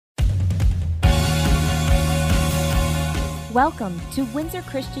Welcome to Windsor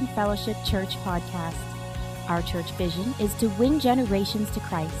Christian Fellowship Church Podcast. Our church vision is to win generations to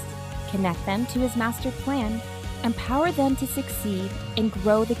Christ, connect them to His master plan, empower them to succeed, and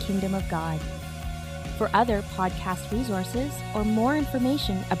grow the kingdom of God. For other podcast resources or more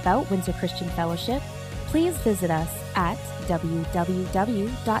information about Windsor Christian Fellowship, please visit us at www.wcf.ca.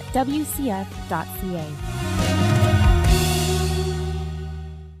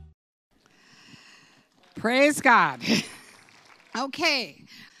 Praise God. Okay,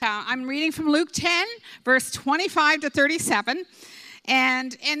 I'm reading from Luke 10, verse 25 to 37.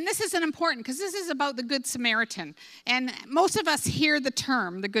 And this is an important, because this is about the Good Samaritan. And most of us hear the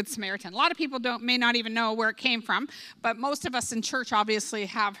term, the Good Samaritan. A lot of people may not even know where it came from, but most of us in church obviously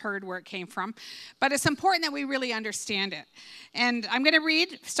have heard where it came from. But it's important that we really understand it. And I'm going to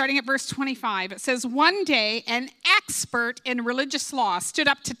read, starting at verse 25. It says, "One day, an expert in religious law stood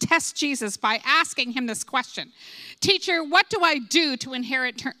up to test Jesus by asking him this question. 'Teacher, what do I do to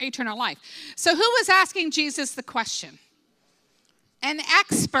inherit eternal life?'" So who was asking Jesus the question? An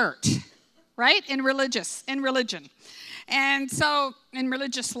expert, right, in religion. And so, in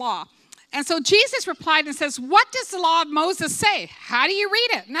religious law. And so Jesus replied and says, "What does the law of Moses say? How do you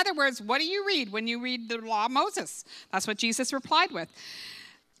read it?" In other words, what do you read when you read the law of Moses? That's what Jesus replied with.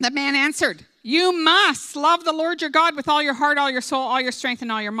 The man answered, "You must love the Lord your God with all your heart, all your soul, all your strength,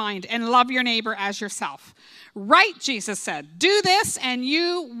 and all your mind, and love your neighbor as yourself." "Right," Jesus said. "Do this and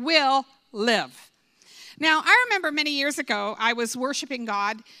you will live." Now, I remember many years ago, I was worshiping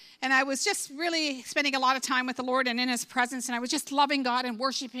God, and I was just really spending a lot of time with the Lord and in His presence, and I was just loving God and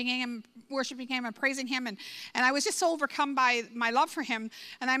worshiping Him and praising Him, and I was just so overcome by my love for Him.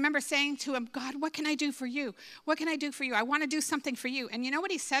 And I remember saying to Him, "God, what can I do for you? What can I do for you? I want to do something for you." And you know what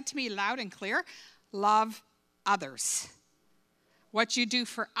He said to me loud and clear? "Love others. What you do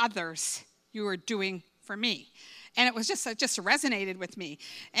for others, you are doing for me." And it was just resonated with me.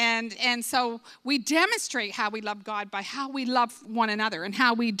 And so we demonstrate how we love God by how we love one another and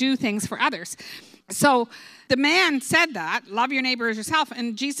how we do things for others. So the man said that, love your neighbor as yourself.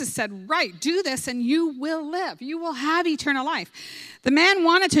 And Jesus said, "Right, do this and you will live. You will have eternal life." The man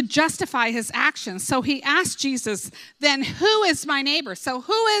wanted to justify his actions. So he asked Jesus, "Then who is my neighbor? So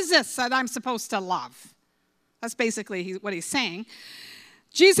who is this that I'm supposed to love?" That's basically what he's saying.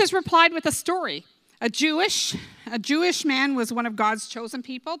 Jesus replied with a story. A Jewish man was one of God's chosen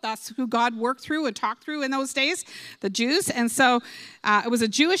people. That's who God worked through and talked through in those days, the Jews. And so it was a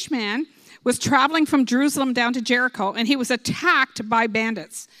Jewish man was traveling from Jerusalem down to Jericho, and he was attacked by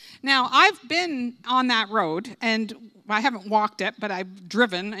bandits. Now, I've been on that road, and I haven't walked it, but I've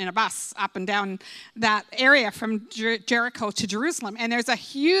driven in a bus up and down that area from Jericho to Jerusalem, and there's a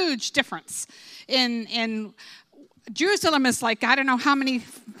huge difference in Jerusalem is like, I don't know how many,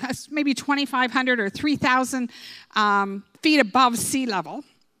 maybe 2,500 or 3,000 feet above sea level.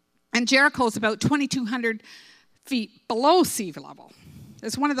 And Jericho is about 2,200 feet below sea level.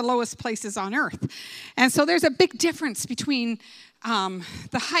 It's one of the lowest places on earth. And so there's a big difference between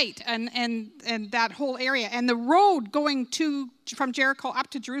the height and that whole area. And the road going from Jericho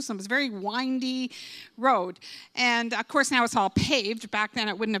up to Jerusalem is a very windy road. And of course now it's all paved. Back then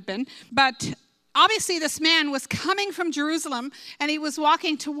it wouldn't have been. But obviously, this man was coming from Jerusalem, and he was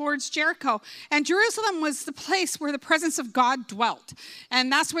walking towards Jericho. And Jerusalem was the place where the presence of God dwelt.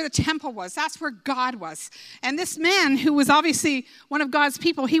 And that's where the temple was. That's where God was. And this man, who was obviously one of God's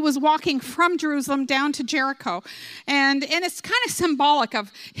people, he was walking from Jerusalem down to Jericho. And it's kind of symbolic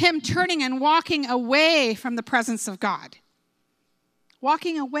of him turning and walking away from the presence of God.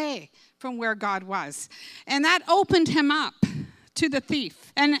 Walking away from where God was. And that opened him up to the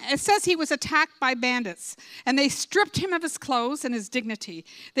thief. And it says he was attacked by bandits, and they stripped him of his clothes and his dignity.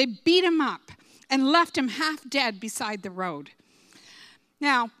 They beat him up and left him half dead beside the road.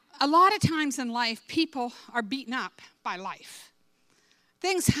 Now, a lot of times in life, people are beaten up by life.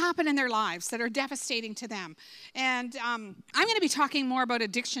 Things happen in their lives that are devastating to them. And I'm going to be talking more about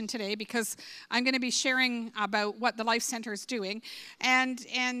addiction today, because I'm going to be sharing about what the Life Center is doing. And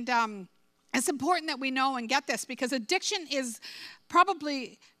it's important that we know and get this, because addiction is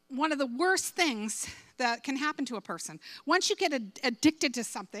probably one of the worst things that can happen to a person. Once you get addicted to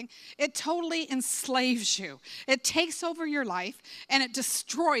something, it totally enslaves you. It takes over your life, and it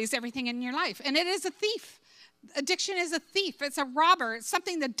destroys everything in your life. And it is a thief. Addiction is a thief. It's a robber. It's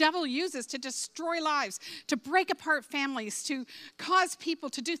something the devil uses to destroy lives, to break apart families, to cause people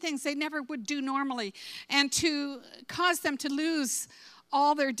to do things they never would do normally, and to cause them to lose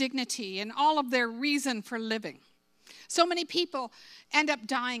all their dignity and all of their reason for living. So many people end up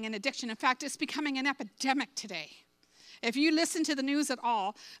dying in addiction. In fact, it's becoming an epidemic today. If you listen to the news at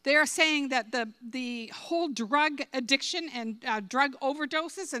all, they are saying that the whole drug addiction and drug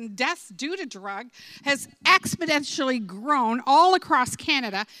overdoses and deaths due to drug has exponentially grown all across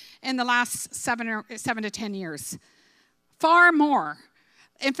Canada in the last 7 to 10 years. Far more.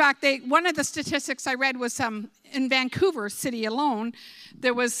 In fact, one of the statistics I read was in Vancouver City alone,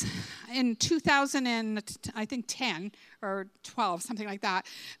 there was in 2010 or 12, something like that,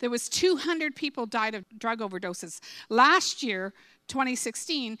 there was 200 people died of drug overdoses. Last year,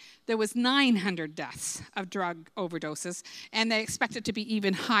 2016, there was 900 deaths of drug overdoses, and they expect it to be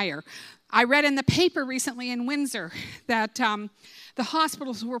even higher. I read in the paper recently in Windsor that the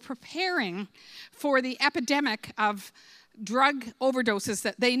hospitals were preparing for the epidemic of drug overdoses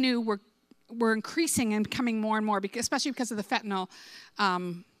that they knew were increasing and becoming more and more, especially because of the fentanyl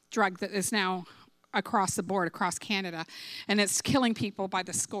drug that is now across the board, across Canada, and it's killing people by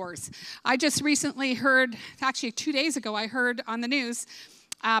the scores. I just recently heard, actually 2 days ago, I heard on the news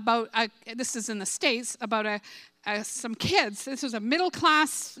about, this is in the States, about some kids. This was a middle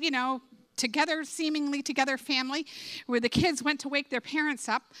class, seemingly together family, where the kids went to wake their parents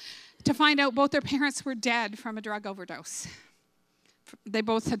up to find out both their parents were dead from a drug overdose. They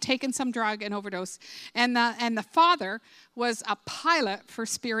both had taken some drug and overdose. And the father was a pilot for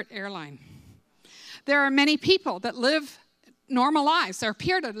Spirit Airline. There are many people that live normal lives, or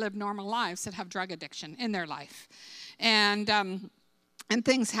appear to live normal lives, that have drug addiction in their life. And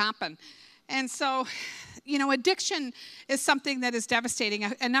things happen. And so, addiction is something that is devastating.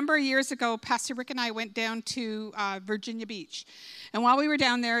 A number of years ago, Pastor Rick and I went down to Virginia Beach. And while we were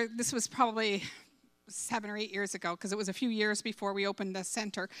down there, this was probably 7 or 8 years ago, because it was a few years before we opened the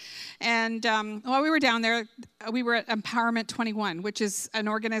center. And while we were down there, we were at Empowerment 21, which is an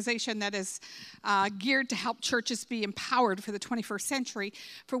organization that is geared to help churches be empowered for the 21st century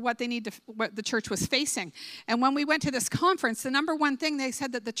for what they need what the church was facing. And when we went to this conference, the number one thing they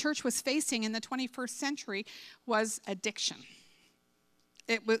said that the church was facing in the 21st century was addiction.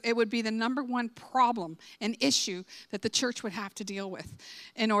 It would be the number one problem and issue that the church would have to deal with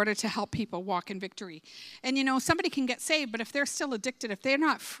in order to help people walk in victory. And somebody can get saved, but if they're still addicted, if they're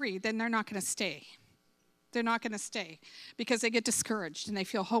not free, then they're not going to stay. They're not going to stay because they get discouraged and they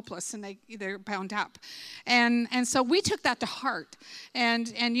feel hopeless and they're bound up. And so we took that to heart.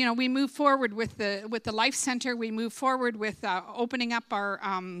 And we moved forward with the Life Center. We moved forward with opening up our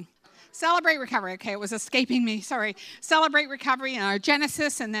Celebrate Recovery. Okay, it was escaping me. Sorry. Celebrate Recovery and our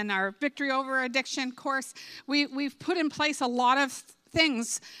Genesis, and then our Victory Over Addiction course. We've put in place a lot of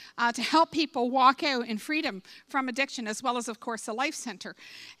things to help people walk out in freedom from addiction, as well as, of course, the Life Center.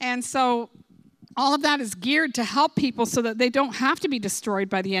 And so all of that is geared to help people so that they don't have to be destroyed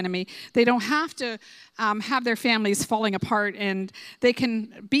by the enemy. They don't have to have their families falling apart, and they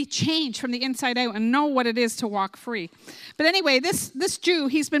can be changed from the inside out and know what it is to walk free. But anyway, this Jew,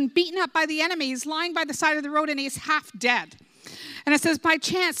 he's been beaten up by the enemy. He's lying by the side of the road, and he's half dead. And it says, by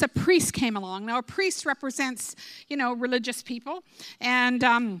chance, a priest came along. Now, a priest represents, religious people. And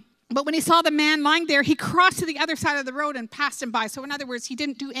but when he saw the man lying there, he crossed to the other side of the road and passed him by. So in other words, he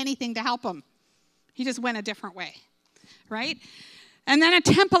didn't do anything to help him. He just went a different way, right? And then a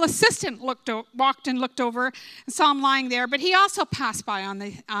temple assistant walked and looked over and saw him lying there, but he also passed by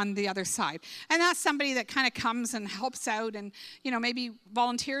on the other side. And that's somebody that kind of comes and helps out and, maybe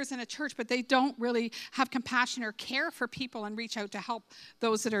volunteers in a church, but they don't really have compassion or care for people and reach out to help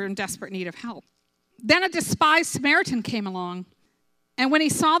those that are in desperate need of help. Then a despised Samaritan came along, and when he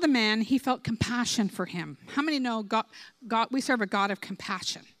saw the man, he felt compassion for him. How many know God, we serve a God of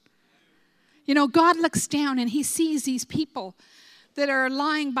compassion? God looks down and he sees these people that are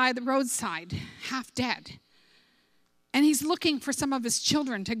lying by the roadside, half dead. And he's looking for some of his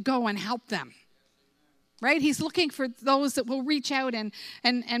children to go and help them. Right? He's looking for those that will reach out and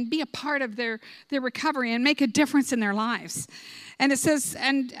be a part of their recovery and make a difference in their lives. And it says,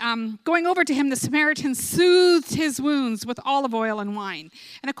 going over to him, the Samaritan soothed his wounds with olive oil and wine.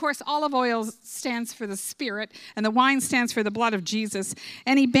 And of course, olive oil stands for the Spirit, and the wine stands for the blood of Jesus.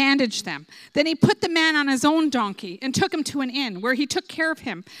 And he bandaged them. Then he put the man on his own donkey and took him to an inn where he took care of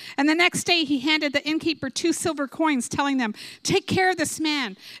him. And the next day he handed the innkeeper 2 silver coins, telling them, take care of this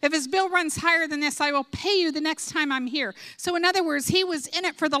man. If his bill runs higher than this, I will pay you the next time I'm here. So in other words, he was in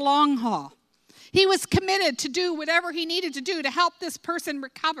it for the long haul. He was committed to do whatever he needed to do to help this person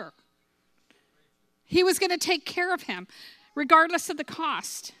recover. He was going to take care of him, regardless of the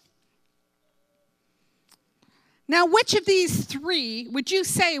cost. Now, which of these 3 would you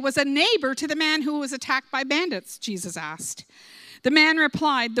say was a neighbor to the man who was attacked by bandits? Jesus asked. The man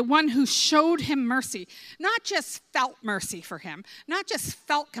replied, the one who showed him mercy, not just felt mercy for him, not just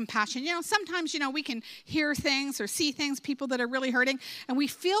felt compassion. Sometimes, we can hear things or see things, people that are really hurting, and we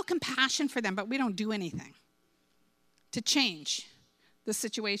feel compassion for them, but we don't do anything to change the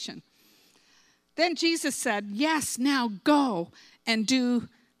situation. Then Jesus said, yes, now go and do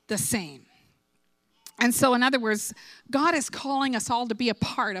the same. And so, in other words, God is calling us all to be a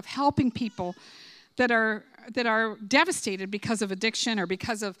part of helping people that are devastated because of addiction or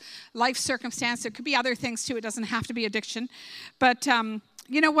because of life circumstance. It could be other things too. It doesn't have to be addiction. But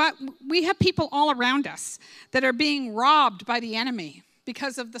you know what? We have people all around us that are being robbed by the enemy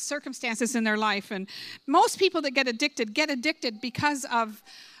because of the circumstances in their life. And most people that get addicted because of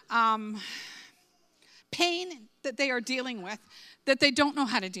pain that they are dealing with, that they don't know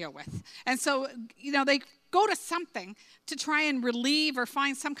how to deal with. And so, they go to something to try and relieve or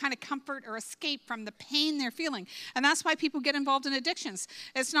find some kind of comfort or escape from the pain they're feeling. And that's why people get involved in addictions.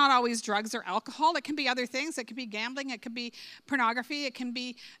 It's not always drugs or alcohol. It can be other things. It could be gambling. It could be pornography. It can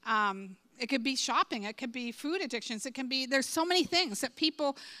be shopping. It could be food addictions. There's so many things that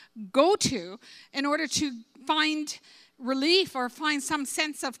people go to in order to find relief or find some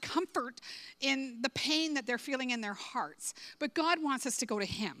sense of comfort in the pain that they're feeling in their hearts. But God wants us to go to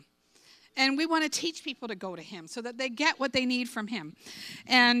him. And we want to teach people to go to him so that they get what they need from him.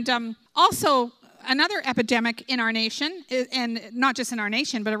 And also, another epidemic in our nation, and not just in our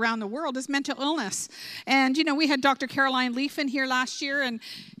nation, but around the world, is mental illness. And, we had Dr. Caroline Leaf in here last year,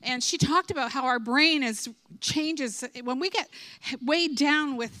 and she talked about how our brain changes when we get weighed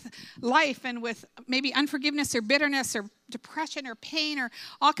down with life and with maybe unforgiveness or bitterness or depression or pain or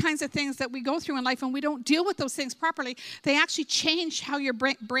all kinds of things that we go through in life, and we don't deal with those things properly. They actually change how your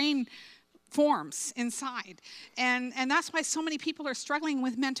brain forms inside. And that's why so many people are struggling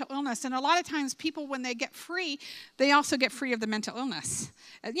with mental illness. And a lot of times people, when they get free, they also get free of the mental illness,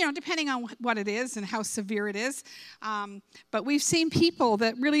 depending on what it is and how severe it is. But we've seen people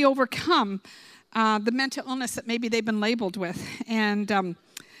that really overcome the mental illness that maybe they've been labeled with. And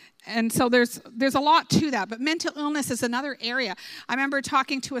so there's a lot to that. But mental illness is another area. I remember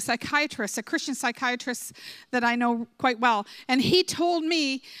talking to a psychiatrist, a Christian psychiatrist that I know quite well. And he told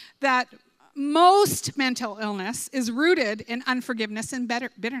me that most mental illness is rooted in unforgiveness and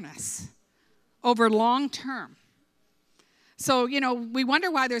bitterness over long term. So, we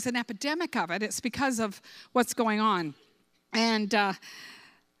wonder why there's an epidemic of it. It's because of what's going on. And a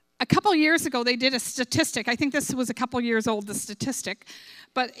couple years ago, they did a statistic. I think this was a couple years old, the statistic.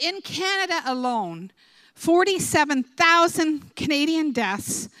 But in Canada alone, 47,000 Canadian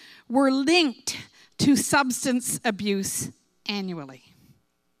deaths were linked to substance abuse annually.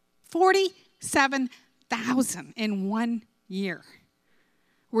 47,000 in 1 year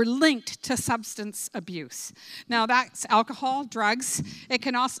were linked to substance abuse. Now, that's alcohol, drugs. It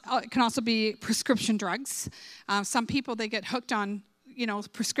can also be prescription drugs. Some people, they get hooked on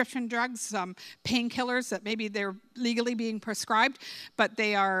prescription drugs, painkillers that maybe they're legally being prescribed, but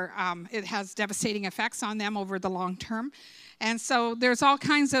it has devastating effects on them over the long term. And so there's all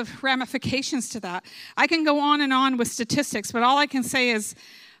kinds of ramifications to that. I can go on and on with statistics, but all I can say is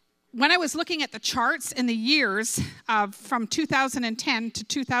when I was looking at the charts in the years from 2010 to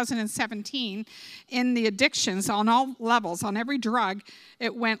 2017 in the addictions on all levels, on every drug,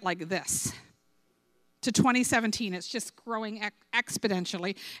 it went like this. To 2017, it's just growing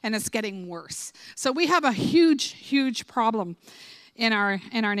exponentially, and it's getting worse. So we have a huge, huge problem in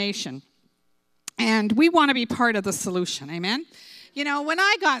our nation, and we want to be part of the solution. Amen. When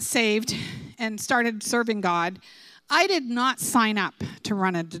I got saved and started serving God, I did not sign up to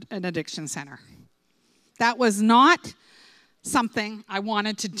run an addiction center. That was not something I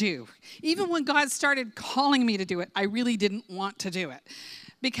wanted to do. Even when God started calling me to do it, I really didn't want to do it.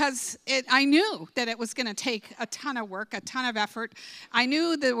 Because I knew that it was going to take a ton of work, a ton of effort. I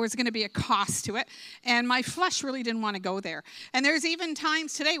knew there was going to be a cost to it, and my flesh really didn't want to go there. And there's even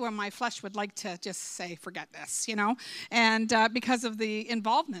times today where my flesh would like to just say, forget this, and because of the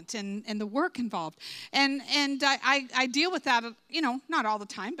involvement and the work involved. And I deal with that, not all the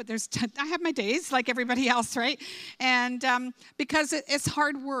time, but I have my days like everybody else, right? And because it's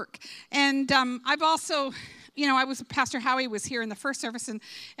hard work. And I've also... Pastor Howie was here in the first service,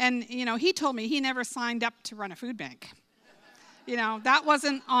 and he told me he never signed up to run a food bank. That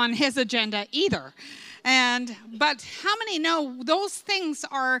wasn't on his agenda either. But how many know those things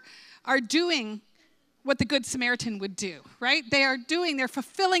are doing what the Good Samaritan would do, right? They're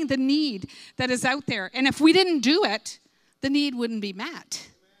fulfilling the need that is out there. And if we didn't do it, the need wouldn't be met.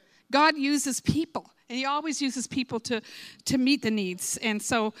 God uses people, and he always uses people to meet the needs. And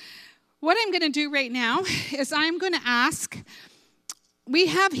so what I'm going to do right now is I'm going to ask we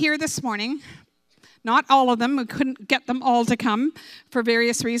have here this morning, not all of them, we couldn't get them all to come for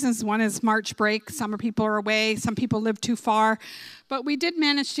various reasons. One is March break, some people are away, some people live too far, but we did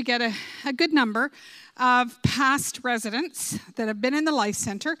manage to get a good number of past residents that have been in the Life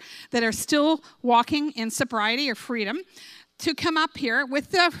Center that are still walking in sobriety or freedom to come up here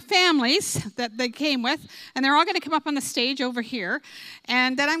with the families that they came with, and they're all going to come up on the stage over here,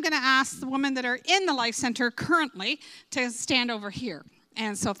 and then I'm going to ask the women that are in the Life Center currently to stand over here.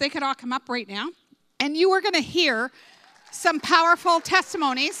 And so if they could all come up right now, and you are going to hear some powerful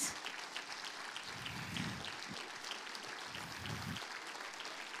testimonies.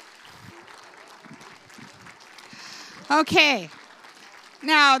 Okay.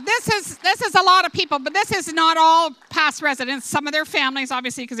 Now, this is a lot of people, but this is not all past residents. Some of their families,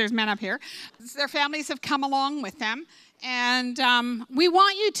 obviously, because there's men up here, their families have come along with them. And we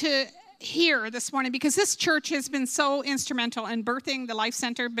want you to hear this morning, because this church has been so instrumental in birthing the Life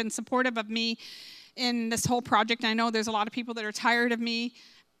Center, been supportive of me in this whole project. I know there's a lot of people that are tired of me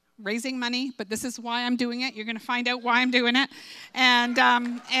raising money, but this is why I'm doing it. You're going to find out why I'm doing it. And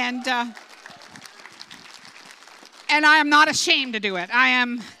I am not ashamed to do it. I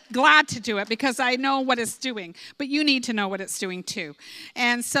am glad to do it because I know what it's doing. But you need to know what it's doing too.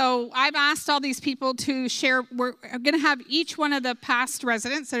 And so I've asked all these people to share. We're going to have each one of the past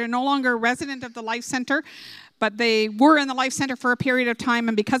residents that are no longer a resident of the Life Center, but they were in the Life Center for a period of time,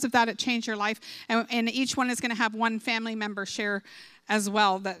 and because of that, it changed their life. And each one is going to have one family member share as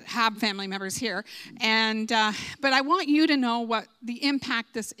well that have family members here. And but I want you to know what the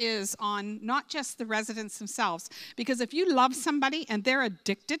impact this is on not just the residents themselves, because if you love somebody and they're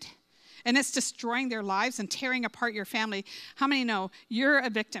addicted and it's destroying their lives and tearing apart your family, how many know you're a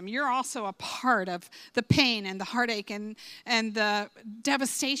victim? You're also a part of the pain and the heartache and the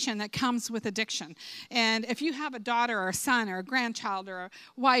devastation that comes with addiction. And if you have a daughter or a son or a grandchild or a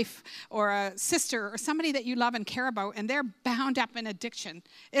wife or a sister or somebody that you love and care about, and they're bound up in addiction,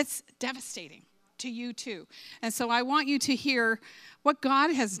 it's devastating to you too. And so I want you to hear what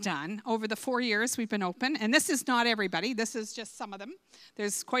God has done over the 4 years we've been open. And this is not everybody. This is just some of them.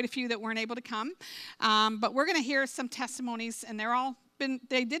 There's quite a few that weren't able to come. But we're going to hear some testimonies, and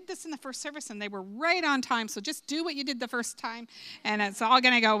they did this in the first service, and they were right on time. So just do what you did the first time, and it's all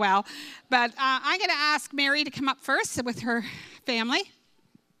going to go well. But I'm going to ask Mary to come up first with her family.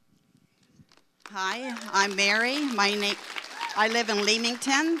 Hi, I'm Mary. I live in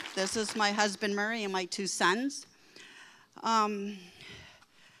Leamington. This is my husband, Murray, and my 2 sons.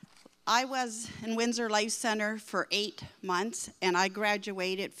 I was in Windsor Life Center for 8 months, and I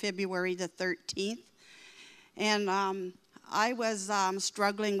graduated February the 13th. And I was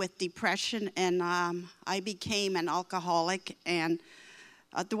struggling with depression, and I became an alcoholic. And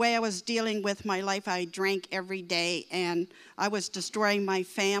the way I was dealing with my life, I drank every day, and I was destroying my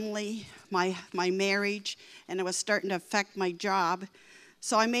family, my marriage, and it was starting to affect my job.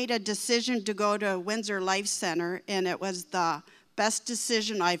 So I made a decision to go to Windsor Life Center, and it was the best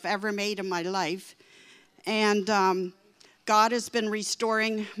decision I've ever made in my life. And God has been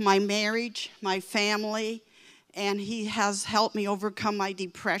restoring my marriage, my family, and He has helped me overcome my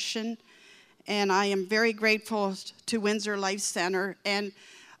depression. And I am very grateful to Windsor Life Center. And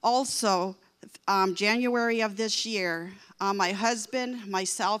also, January of this year, my husband,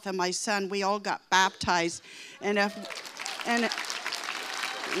 myself, and my son, we all got baptized. And if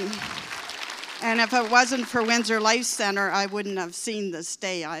it wasn't for Windsor Life Center, I wouldn't have seen this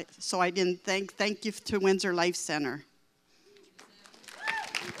day. So I didn't thank you to Windsor Life Center.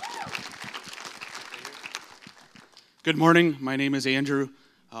 Good morning. My name is Andrew.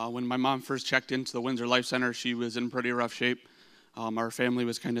 When my mom first checked into the Windsor Life Center, she was in pretty rough shape. Our family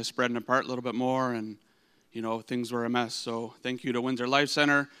was kind of spreading apart a little bit more, and things were a mess. So thank you to Windsor Life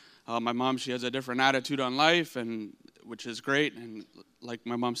Center. My mom, she has a different attitude on life, and which is great. And like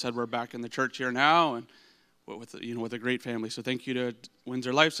my mom said, we're back in the church here now, and with a great family. So thank you to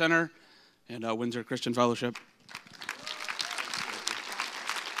Windsor Life Center and Windsor Christian Fellowship.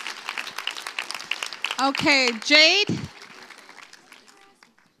 Okay, Jade.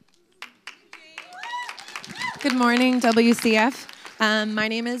 Good morning, WCF. My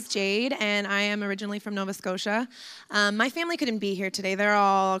name is Jade, and I am originally from Nova Scotia. My family couldn't be here today. They're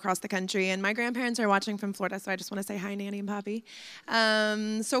all across the country, and my grandparents are watching from Florida, so I just want to say hi, Nanny and Poppy.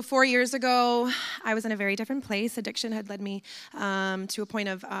 So 4 years ago, I was in a very different place. Addiction had led me to a point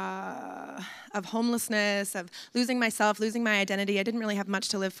of homelessness, of losing myself, losing my identity. I didn't really have much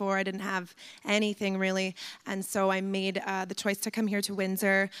to live for. I didn't have anything, really. And so I made the choice to come here to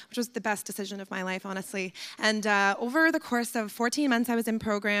Windsor, which was the best decision of my life, honestly. And over the course of 14 months I was in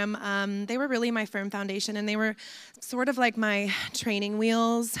program, they were really my firm foundation, and they were sort of like my training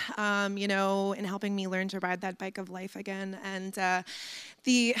wheels, in helping me learn to ride that bike of life again. And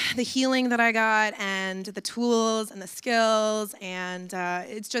the healing that I got, and the tools and the skills, and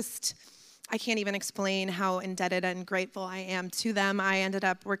it's just, I can't even explain how indebted and grateful I am to them. I ended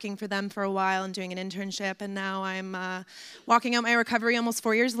up working for them for a while and doing an internship, and now I'm walking out my recovery almost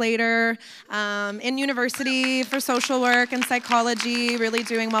 4 years later in university for social work and psychology, really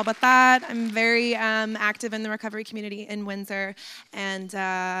doing well with that. I'm very active in the recovery community in Windsor, and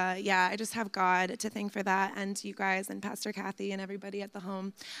I just have God to thank for that, and you guys and Pastor Kathy and everybody at the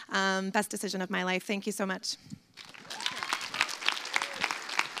home. Best decision of my life. Thank you so much.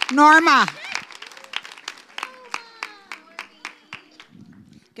 Norma.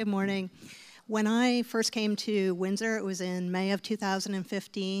 Good morning. When I first came to Windsor, it was in May of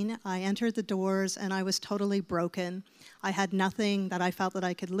 2015. I entered the doors and I was totally broken. I had nothing that I felt that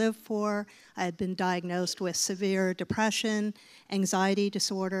I could live for. I had been diagnosed with severe depression, anxiety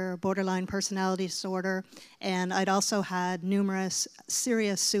disorder, borderline personality disorder, and I'd also had numerous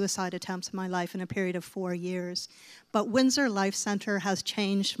serious suicide attempts in my life in a period of 4 years. But Windsor Life Center has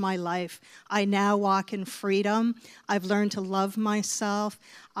changed my life. I now walk in freedom. I've learned to love myself.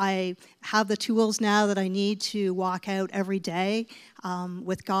 I have the tools now that I need to walk out every day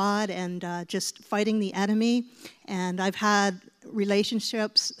with God and just fighting the enemy. And I've had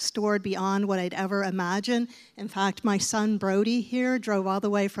relationships stored beyond what I'd ever imagined. In fact, my son Brody here drove all the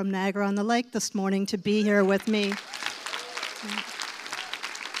way from Niagara-on-the-Lake this morning to be here with me.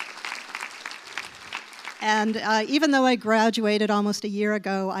 And even though I graduated almost a year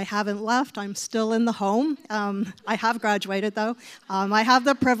ago, I haven't left. I'm still in the home. I have graduated, though. I have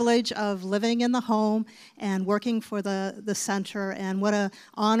the privilege of living in the home and working for the center, and what an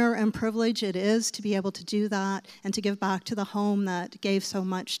honor and privilege it is to be able to do that and to give back to the home that gave so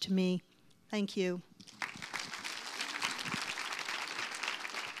much to me. Thank you.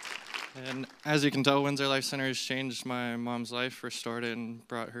 And as you can tell, Windsor Life Center has changed my mom's life, restored it, and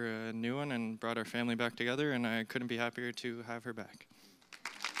brought her a new one, and brought our family back together, and I couldn't be happier to have her back.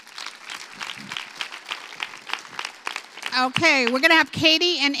 Okay, we're going to have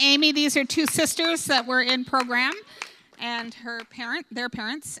Katie and Amy. These are two sisters that were in program, and their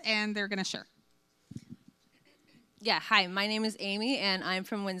parents, and they're going to share. Yeah, hi, my name is Amy, and I'm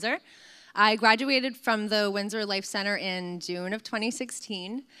from Windsor. I graduated from the Windsor Life Center in June of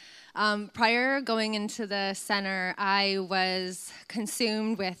 2016. Prior going into the center, I was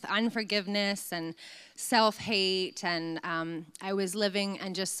consumed with unforgiveness and self-hate, and I was living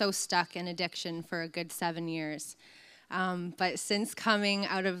and just so stuck in addiction for a good 7 years. But since coming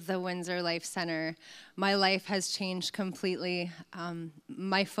out of the Windsor Life Center, my life has changed completely.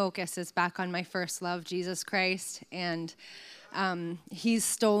 My focus is back on my first love, Jesus Christ, and he's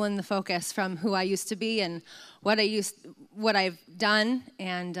stolen the focus from who I used to be and what I've done,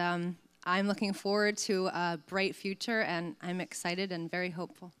 and I'm looking forward to a bright future, and I'm excited and very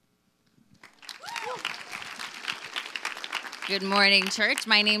hopeful. Good morning, church.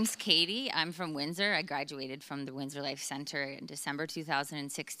 My name's Katie. I'm from Windsor. I graduated from the Windsor Life Center in December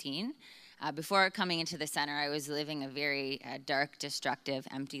 2016. Before coming into the center, I was living a very dark, destructive,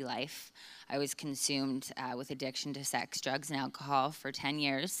 empty life. I was consumed with addiction to sex, drugs, and alcohol for 10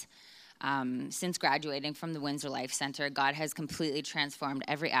 years. Since graduating from the Windsor Life Center, God has completely transformed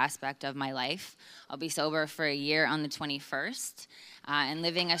every aspect of my life. I'll be sober for a year on the 21st, and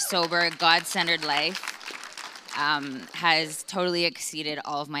living a sober, God-centered life has totally exceeded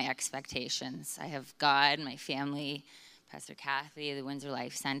all of my expectations. I have God, my family, Pastor Kathy, the Windsor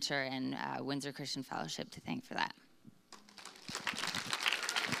Life Center, and Windsor Christian Fellowship to thank for that.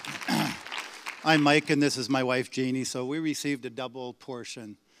 I'm Mike, and this is my wife, Jeannie. So we received a double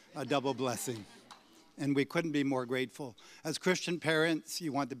portion, a double blessing, and we couldn't be more grateful. As Christian parents,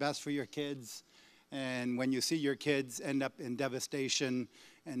 you want the best for your kids, and when you see your kids end up in devastation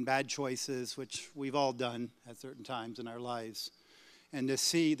and bad choices, which we've all done at certain times in our lives, and to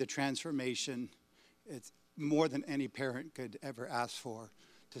see the transformation, it's more than any parent could ever ask for.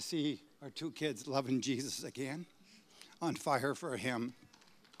 To see our two kids loving Jesus again, on fire for him.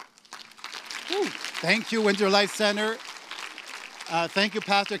 Woo. Thank you, Windsor Life Center. Thank you,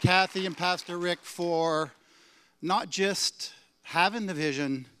 Pastor Kathy and Pastor Rick, for not just having the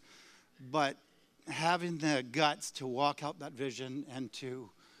vision, but having the guts to walk out that vision and to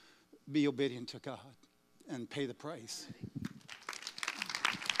be obedient to God and pay the price.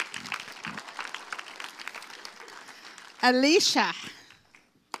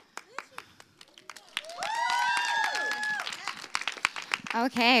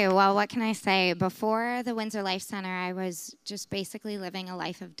 Okay, well, what can I say? Before the Windsor Life Center, I was just basically living a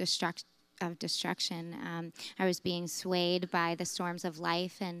life of destruction. I was being swayed by the storms of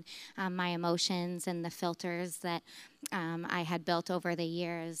life and my emotions and the filters that I had built over the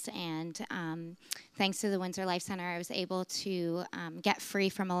years. And thanks to the Windsor Life Center, I was able to get free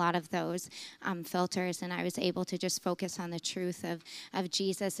from a lot of those filters, and I was able to just focus on the truth of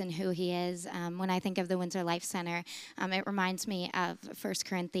Jesus and who he is. When I think of the Windsor Life Center, it reminds me of 1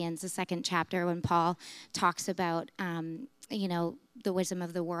 Corinthians, the 2nd chapter, when Paul talks about the wisdom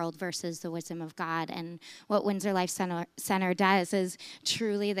of the world versus the wisdom of God. And what Windsor Life Center does is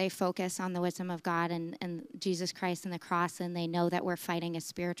truly they focus on the wisdom of God and Jesus Christ and the cross, and they know that we're fighting a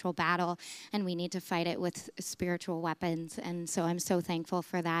spiritual battle and we need to fight it with spiritual weapons. And so I'm so thankful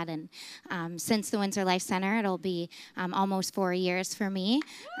for that. And since the Windsor Life Center, it'll be almost 4 years for me.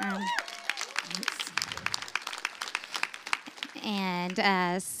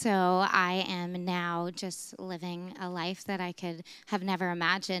 And so I am now just living a life that I could have never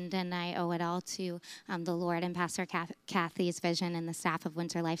imagined, and I owe it all to the Lord and Pastor Kathy's vision and the staff of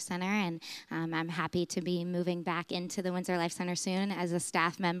Windsor Life Center, and I'm happy to be moving back into the Windsor Life Center soon as a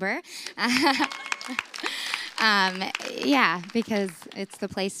staff member. Because it's the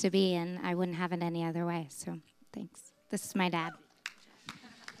place to be, and I wouldn't have it any other way, so thanks. This is my dad.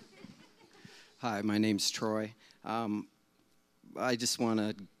 Hi, my name's Troy. I just want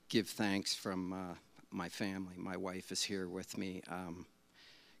to give thanks from my family. My wife is here with me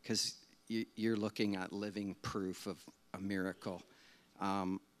because you're looking at living proof of a miracle.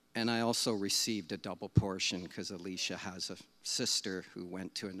 And I also received a double portion because Alicia has a sister who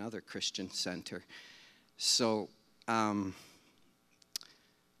went to another Christian center. So my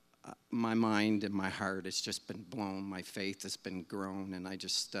mind and my heart has just been blown. My faith has been grown. And I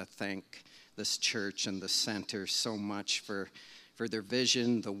just thank this church and the center so much for their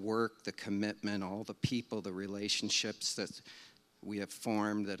vision, the work, the commitment, all the people, the relationships that we have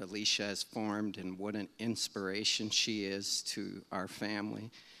formed, that Alicia has formed, and what an inspiration she is to our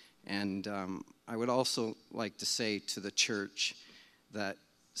family. And I would also like to say to the church that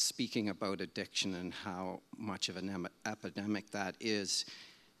speaking about addiction and how much of an epidemic that is,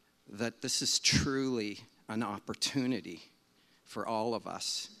 that this is truly an opportunity for all of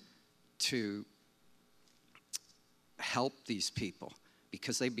us to help these people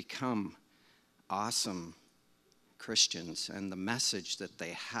because they become awesome Christians, and the message that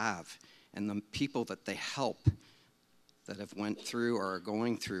they have and the people that they help that have went through or are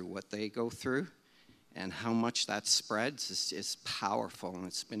going through what they go through and how much that spreads is powerful. And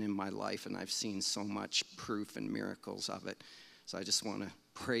it's been in my life, and I've seen so much proof and miracles of it. So I just want to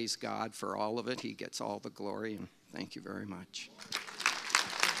praise God for all of it. He gets all the glory, and thank you very much.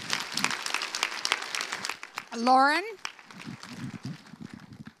 Lauren?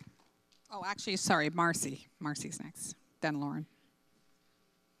 Oh, actually, sorry, Marcy. Marcy's next, then Lauren.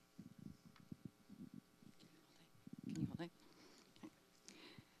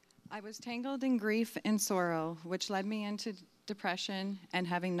 I was tangled in grief and sorrow, which led me into depression and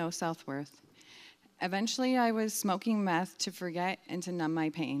having no self-worth. Eventually, I was smoking meth to forget and to numb my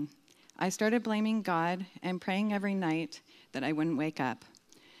pain. I started blaming God and praying every night that I wouldn't wake up.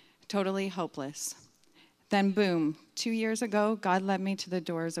 Totally hopeless. Then boom, 2 years ago, God led me to the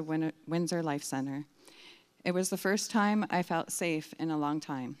doors of Windsor Life Center. It was the first time I felt safe in a long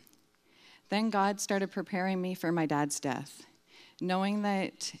time. Then God started preparing me for my dad's death, knowing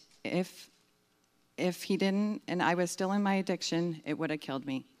that if he didn't and I was still in my addiction, it would have killed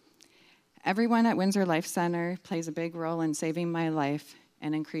me. Everyone at Windsor Life Center plays a big role in saving my life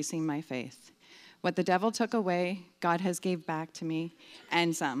and increasing my faith. What the devil took away, God has gave back to me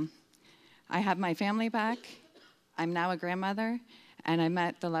and some. I have my family back. I'm now a grandmother, and I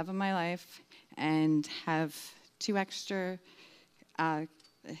met the love of my life and have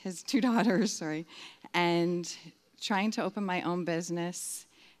his two daughters, and trying to open my own business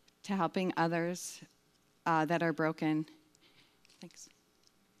to helping others that are broken. Thanks.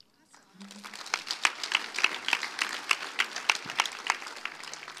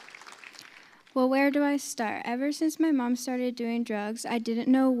 Well, where do I start? Ever since my mom started doing drugs, I didn't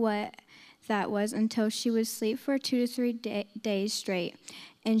know what that was until she would sleep for 2 to 3 days straight.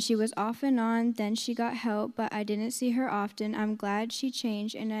 And she was off and on, then she got help, but I didn't see her often. I'm glad she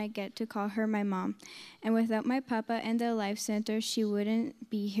changed, and I get to call her my mom. And without my papa and the Life Center, she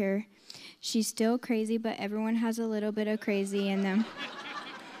wouldn't be here. She's still crazy, but everyone has a little bit of crazy in them.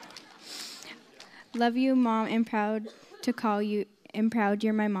 Love you, Mom, and proud to call you, and proud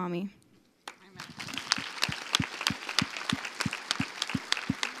you're my mommy.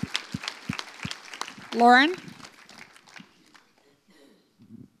 Lauren?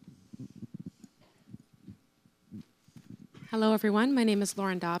 Hello, everyone. My name is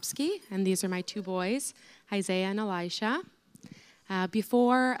Lauren Dobsky, and these are my two boys, Isaiah and Elisha.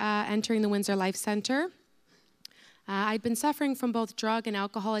 Before entering the Windsor Life Center, I'd been suffering from both drug and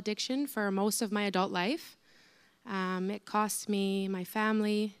alcohol addiction for most of my adult life. It cost me my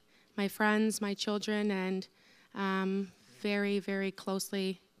family, my friends, my children, and very, very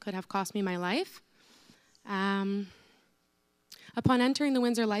closely could have cost me my life. Upon entering the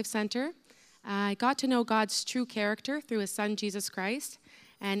Windsor Life Center, I got to know God's true character through his son, Jesus Christ,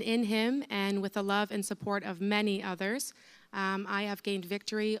 and in him and with the love and support of many others, I have gained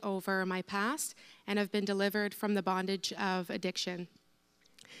victory over my past and have been delivered from the bondage of addiction.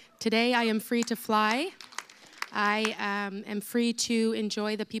 Today, I am free to fly. I am free to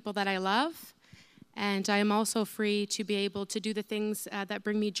enjoy the people that I love, and I am also free to be able to do the things that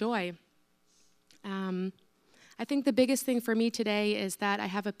bring me joy. I think the biggest thing for me today is that I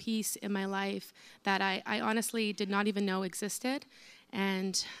have a peace in my life that I honestly did not even know existed.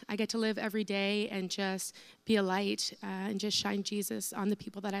 And I get to live every day and just be a light and just shine Jesus on the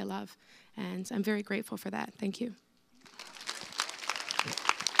people that I love. And I'm very grateful for that. Thank you.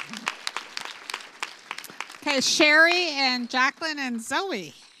 Okay, Sherry and Jacqueline and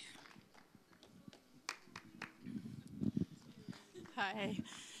Zoe. Hi.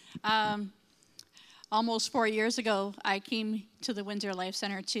 Almost 4 years ago, I came to the Windsor Life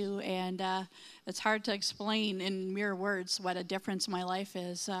Center too, and it's hard to explain in mere words what a difference my life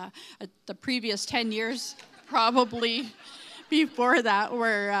is. The previous 10 years, probably before that,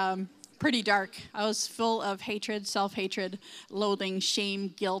 were pretty dark. I was full of hatred, self-hatred, loathing,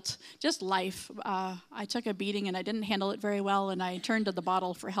 shame, guilt, just life. I took a beating and I didn't handle it very well, and I turned to the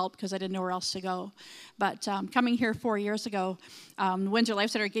bottle for help because I didn't know where else to go. But coming here 4 years ago, the Windsor Life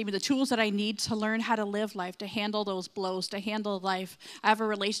Center gave me the tools that I need to learn how to live life, to handle those blows, to handle life. I have a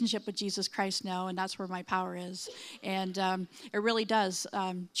relationship with Jesus Christ now, and that's where my power is. And it really does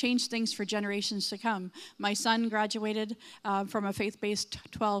change things for generations to come. My son graduated from a faith-based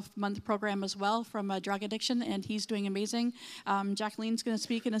 12-month program as well from drug addiction, and he's doing amazing. Jacqueline's going to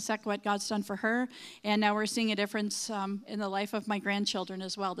speak in a sec what God's done for her, and now we're seeing a difference in the life of my grandchildren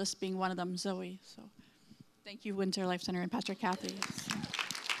as well, this being one of them, Zoe. So thank you, Windsor Life Center and Pastor Kathy.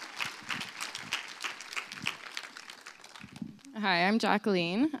 Hi, I'm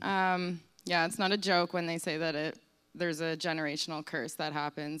Jacqueline. Yeah, it's not a joke when they say that there's a generational curse that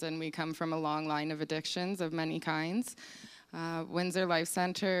happens, and we come from a long line of addictions of many kinds. Windsor Life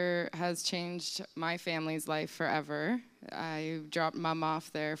Center has changed my family's life forever. I dropped Mom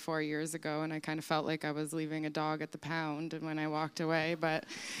off there 4 years ago, and I kind of felt like I was leaving a dog at the pound when I walked away, but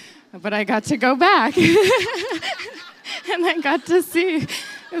I got to go back. And I got to see, it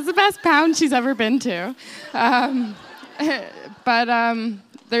was the best pound she's ever been to.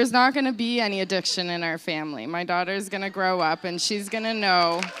 There's not going to be any addiction in our family. My daughter's going to grow up, and she's going to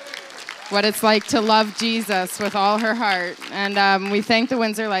know what it's like to love Jesus with all her heart. And we thank the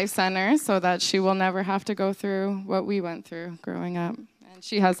Windsor Life Center so that she will never have to go through what we went through growing up. And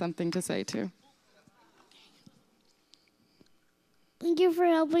she has something to say, too. Thank you for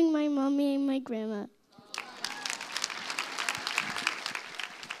helping my mommy and my grandma.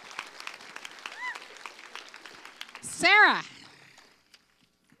 Sarah.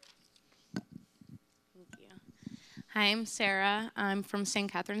 Hi, I'm Sarah. I'm from St.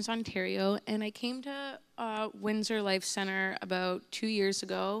 Catharines, Ontario, and I came to Windsor Life Center about 2 years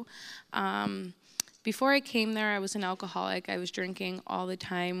ago. Before I came there, I was an alcoholic. I was drinking all the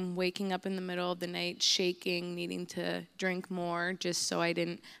time, waking up in the middle of the night, shaking, needing to drink more just so I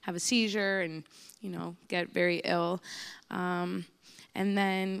didn't have a seizure and, get very ill. And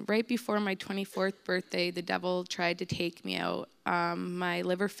then right before my 24th birthday, the devil tried to take me out. My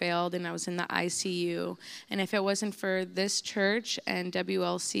liver failed and I was in the ICU. And if it wasn't for this church and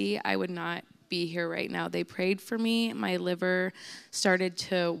WLC, I would not be here right now. They prayed for me. My liver started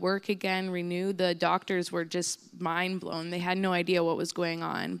to work again, renew. The doctors were just mind blown. They had no idea what was going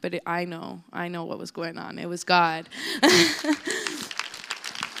on, but I know what was going on. It was God.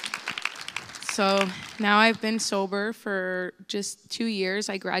 So now I've been sober for just 2 years.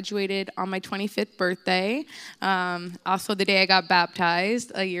 I graduated on my 25th birthday, also the day I got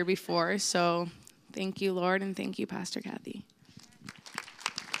baptized a year before. So thank you, Lord, and thank you, Pastor Kathy.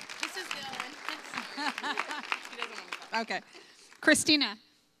 This is Dylan. Okay. Christina.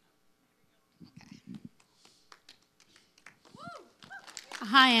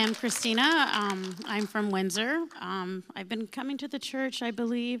 Hi, I'm Christina. I'm from Windsor. I've been coming to the church, I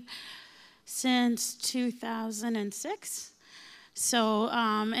believe, since 2006. So,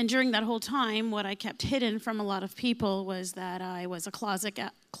 and during that whole time, what I kept hidden from a lot of people was that I was a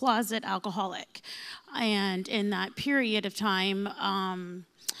closet alcoholic. And in that period of time,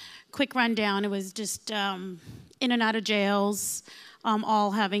 quick rundown, it was just in and out of jails,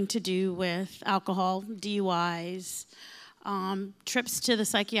 all having to do with alcohol, DUIs, trips to the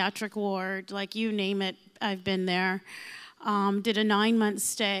psychiatric ward, like you name it, I've been there. Did a 9-month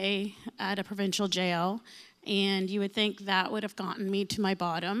stay at a provincial jail, and you would think that would have gotten me to my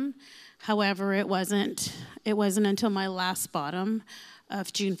bottom. However, it wasn't. It wasn't until my last bottom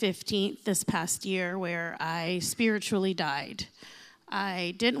of June 15th this past year where I spiritually died.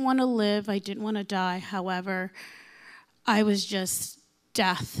 I didn't want to live. I didn't want to die. However, I was just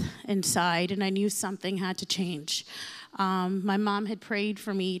death inside, and I knew something had to change. My mom had prayed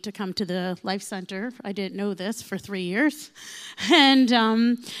for me to come to the Life Center. I didn't know this for 3 years.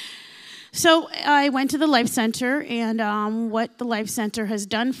 And so I went to the Life Center, and what the Life Center has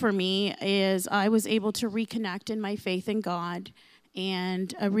done for me is I was able to reconnect in my faith in God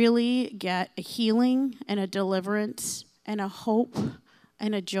and really get a healing and a deliverance and a hope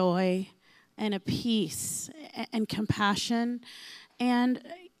and a joy and a peace and compassion and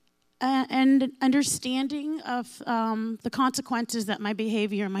understanding of the consequences that my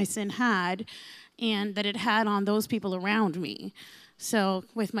behavior, my sin had, and that it had on those people around me. So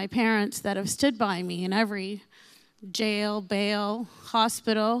with my parents that have stood by me in every jail, bail,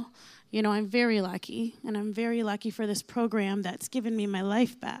 hospital, you know, I'm very lucky, and I'm very lucky for this program that's given me my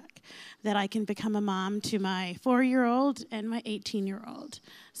life back, that I can become a mom to my 4-year-old and my 18-year-old.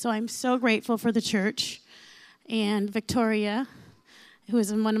 So I'm so grateful for the church, and Victoria, who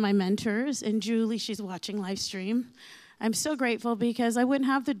is one of my mentors, and Julie, she's watching live stream. I'm so grateful because I wouldn't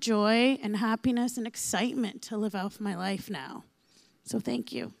have the joy and happiness and excitement to live out my life now. So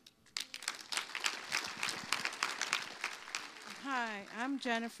thank you. Hi, I'm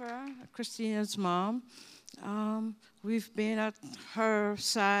Jennifer, Christina's mom. We've been at her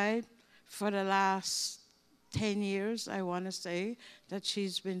side for the last 10 years, I want to say, that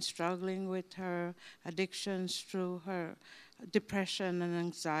she's been struggling with her addictions through her depression and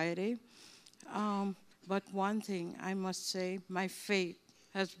anxiety. But one thing I must say, my faith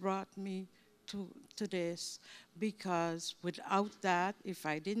has brought me to this, because without that, if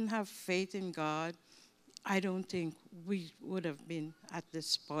I didn't have faith in God, I don't think we would have been at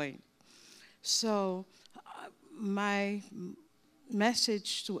this point. So my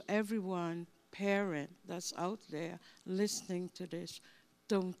message to everyone, parent that's out there listening to this,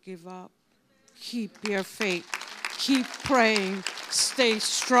 don't give up. Keep your faith. Keep praying. Stay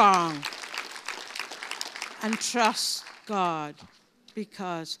strong. And trust God,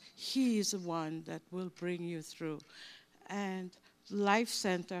 because He is the one that will bring you through. And Life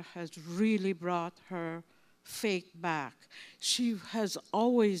Center has really brought her faith back. She has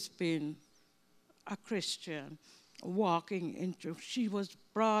always been a Christian, she was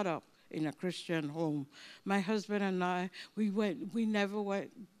brought up in a Christian home. My husband and I, we never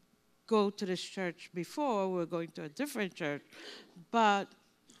go to this church before. We were going to a different church. But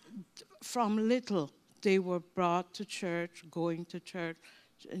from little, they were brought to church, going to church,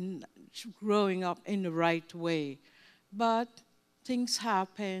 and growing up in the right way. But things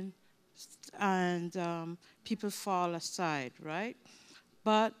happen, and people fall aside, right?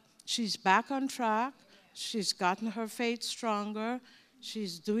 But she's back on track. She's gotten her faith stronger.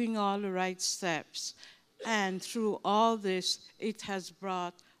 She's doing all the right steps. And through all this, it has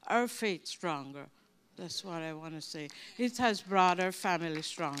brought our faith stronger. That's what I want to say. It has brought our family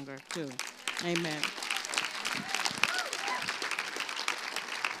stronger, too. Amen.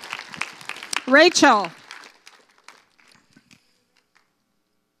 Rachel.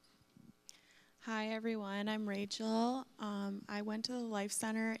 Hi, everyone. I'm Rachel. I went to the Life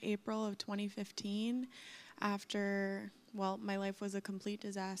Center April of 2015 after, well, my life was a complete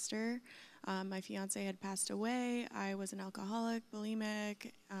disaster. My fiance had passed away. I was an alcoholic,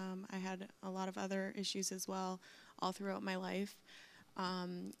 bulimic. I had a lot of other issues as well all throughout my life.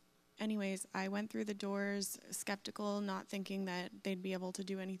 Anyways, I went through the doors skeptical, not thinking that they'd be able to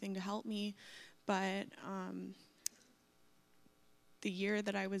do anything to help me. But the year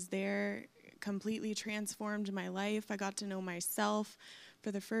that I was there completely transformed my life. I got to know myself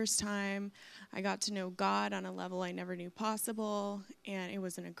for the first time. I got to know God on a level I never knew possible, and it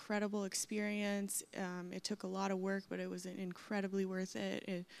was an incredible experience. It took a lot of work, but it was incredibly worth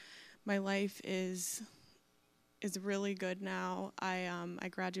it. My life is really good now. I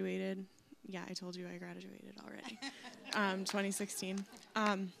graduated. Yeah, I told you I graduated already. 2016.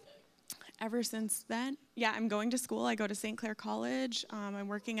 Ever since then, yeah, I'm going to school. I go to St. Clair College. I'm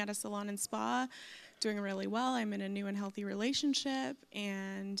working at a salon and spa, doing really well. I'm in a new and healthy relationship,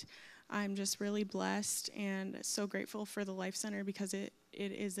 and I'm just really blessed and so grateful for the Life Center because it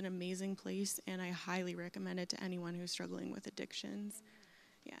is an amazing place, and I highly recommend it to anyone who's struggling with addictions.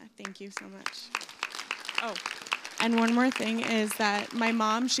 Yeah, thank you so much. Oh, and one more thing is that my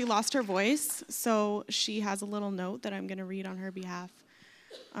mom, she lost her voice, so she has a little note that I'm going to read on her behalf.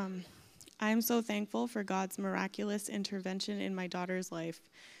 I am so thankful for God's miraculous intervention in my daughter's life.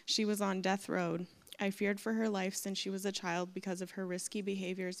 She was on death row. I feared for her life since she was a child because of her risky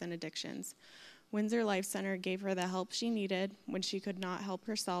behaviors and addictions. Windsor Life Center gave her the help she needed when she could not help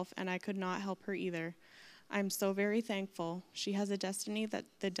herself, and I could not help her either. I'm so very thankful. She has a destiny that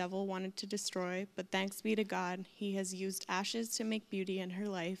the devil wanted to destroy, but thanks be to God, he has used ashes to make beauty in her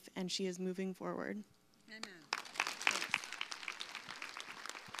life, and she is moving forward.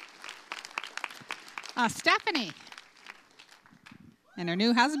 Stephanie and her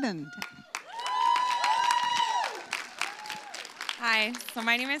new husband. Hi, so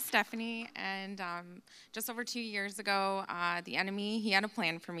my name is Stephanie, and just over 2 years ago, the enemy, he had a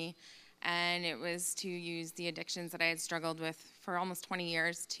plan for me, and it was to use the addictions that I had struggled with for almost 20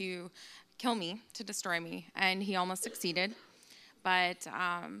 years to kill me, to destroy me, and he almost succeeded. But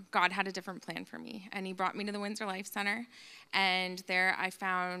God had a different plan for me, and he brought me to the Windsor Life Center, and there I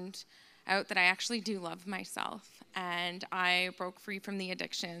found out that I actually do love myself, and I broke free from the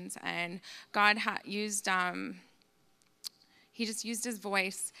addictions, and God used he just used his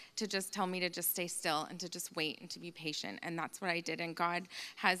voice to just tell me to just stay still and to just wait and to be patient, and that's what I did. And God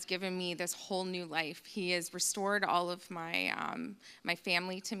has given me this whole new life. He has restored all of my my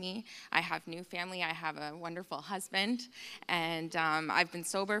family to me. I have new family. I have a wonderful husband, and I've been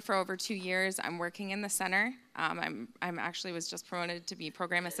sober for over 2 years. I'm working in the center. I'm actually was just promoted to be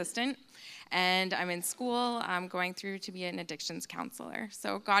program assistant, and I'm in school. I'm going through to be an addictions counselor.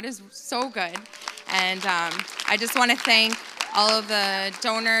 So God is so good, and I just want to thank all of the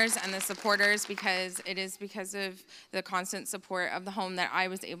donors and the supporters, because it is because of the constant support of the home that I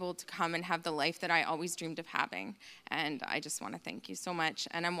was able to come and have the life that I always dreamed of having. And I just want to thank you so much,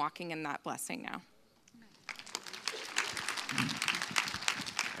 and I'm walking in that blessing now.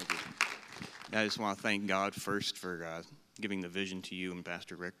 I just want to thank God first for giving the vision to you and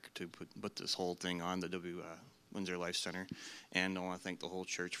Pastor Rick to put this whole thing on the Windsor Life Center. And I want to thank the whole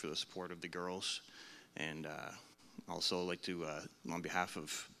church for the support of the girls. And also like to, on behalf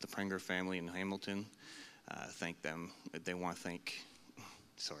of the Prenger family in Hamilton, thank them. They want to thank,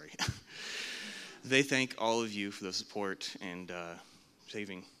 they thank all of you for the support and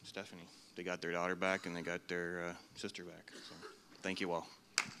saving Stephanie. They got their daughter back and they got their sister back. So thank you all.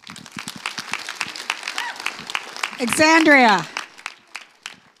 Alexandria.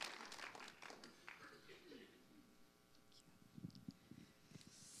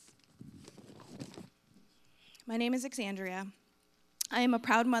 My name is Alexandria. I am a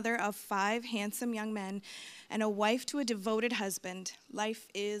proud mother of 5 handsome young men and a wife to a devoted husband. Life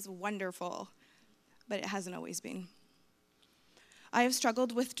is wonderful, but it hasn't always been. I have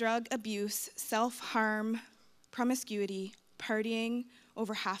struggled with drug abuse, self-harm, promiscuity, partying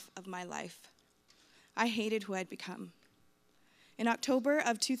over half of my life. I hated who I'd become. In October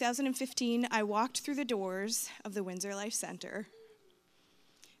of 2015, I walked through the doors of the Windsor Life Center.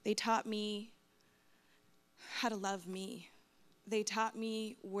 They taught me how to love me. They taught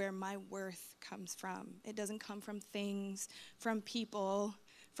me where my worth comes from. It doesn't come from things, from people,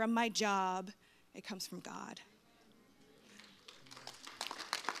 from my job. It comes from God.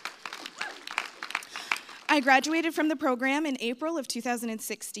 I graduated from the program in April of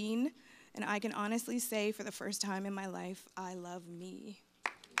 2016, and I can honestly say for the first time in my life, I love me.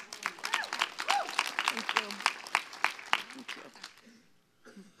 Thank you. Thank you.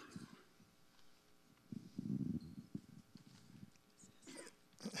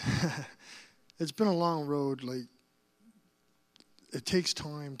 It's been a long road. Like, it takes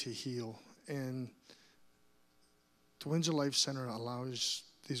time to heal, and the Windsor Life Center allows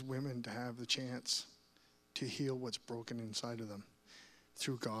these women to have the chance to heal what's broken inside of them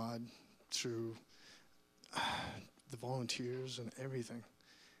through God, through the volunteers and everything.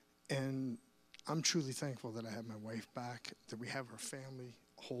 And I'm truly thankful that I have my wife back, that we have our family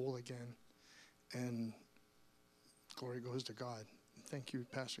whole again, and glory goes to God. Thank you,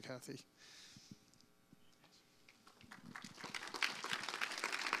 Pastor Kathy.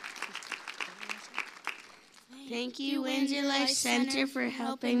 Thank you, Windsor Life Center, for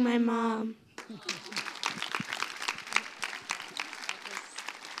helping my mom.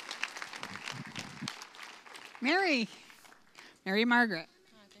 Mary Margaret.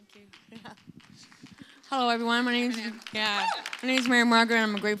 Thank you. Yeah. Hello, everyone. My name's Mary Margaret.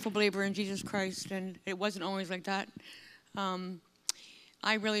 I'm a grateful believer in Jesus Christ, and it wasn't always like that.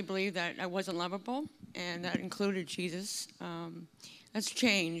 I really believe that I wasn't lovable, and that included Jesus. That's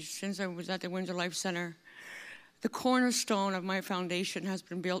changed since I was at the Windsor Life Center. The cornerstone of my foundation has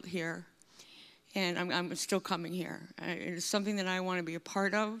been built here, and I'm still coming here. It is something that I want to be a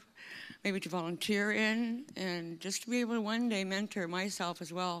part of, maybe to volunteer in, and just to be able to one day mentor myself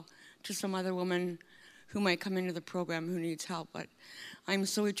as well to some other woman who might come into the program who needs help. But I'm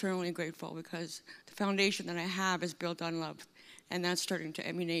so eternally grateful because the foundation that I have is built on love, and that's starting to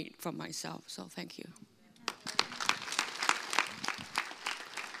emanate from myself. So thank you.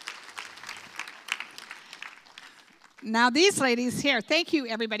 Now these ladies here, thank you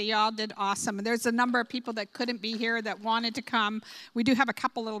everybody, y'all did awesome. And there's a number of people that couldn't be here that wanted to come. We do have a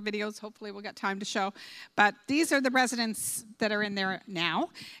couple little videos, hopefully we'll get time to show. But these are the residents that are in there now,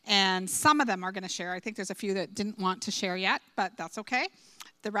 and some of them are gonna share. I think there's a few that didn't want to share yet, but that's okay.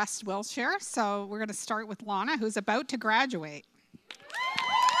 The rest will share. So we're gonna start with Lana, who's about to graduate.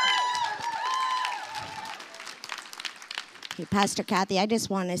 Hey, Pastor Kathy, I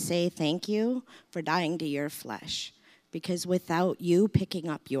just want to say thank you for dying to your flesh, because without you picking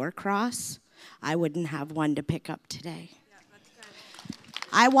up your cross, I wouldn't have one to pick up today. Yeah, that's good.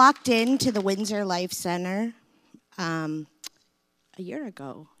 I walked into the Windsor Life Center a year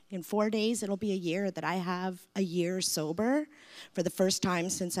ago. In 4 days, it'll be a year that I have a year sober for the first time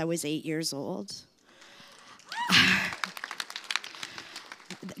since I was 8 years old.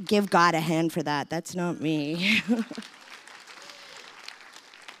 Give God a hand for that. That's not me.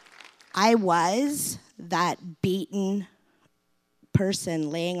 I was that beaten person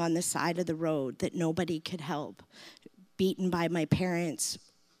laying on the side of the road that nobody could help, beaten by my parents,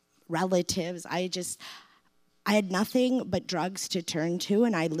 relatives. I had nothing but drugs to turn to,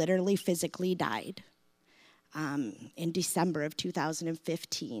 and I literally physically died in December of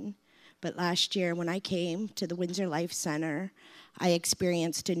 2015. But last year when I came to the Windsor Life Center, I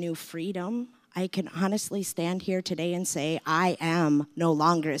experienced a new freedom. I can honestly stand here today and say I am no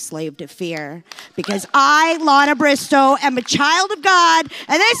longer a slave to fear, because I, Lana Bristow, am a child of God,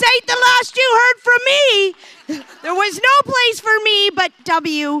 and this ain't the last you heard from me. There was no place for me but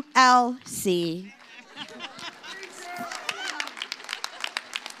WLC.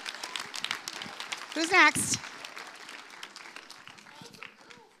 Who's next?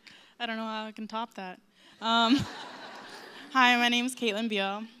 I don't know how I can top that. Hi, my name's Caitlin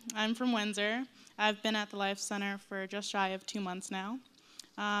Beal. I'm from Windsor. I've been at the Life Center for just shy of 2 months now.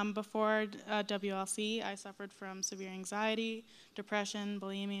 Before WLC, I suffered from severe anxiety, depression,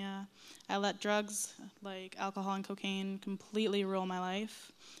 bulimia. I let drugs like alcohol and cocaine completely rule my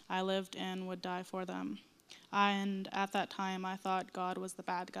life. I lived and would die for them. And at that time, I thought God was the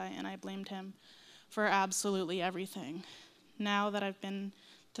bad guy, and I blamed him for absolutely everything. Now that I've been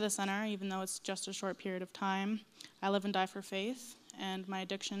to the center, even though it's just a short period of time, I live and die for faith, and my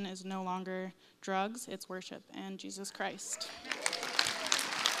addiction is no longer drugs, it's worship and Jesus Christ.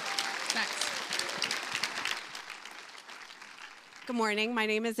 Next. Good morning, my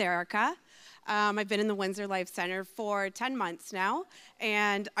name is Erica. I've been in the Windsor Life Center for 10 months now,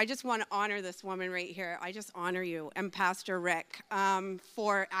 and I just want to honor this woman right here. I just honor you and Pastor Rick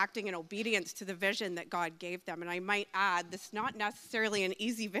for acting in obedience to the vision that God gave them. And I might add, this is not necessarily an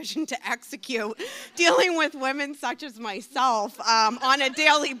easy vision to execute, dealing with women such as myself on a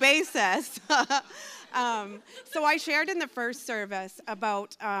daily basis. So I shared in the first service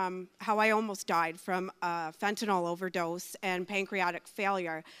about how I almost died from fentanyl overdose and pancreatic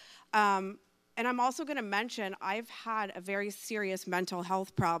failure. And I'm also going to mention I've had a very serious mental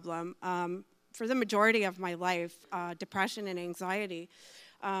health problem for the majority of my life, depression and anxiety.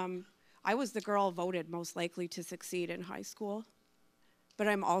 I was the girl voted most likely to succeed in high school, but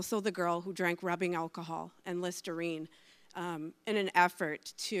I'm also the girl who drank rubbing alcohol and Listerine in an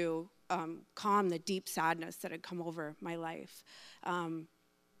effort to calm the deep sadness that had come over my life.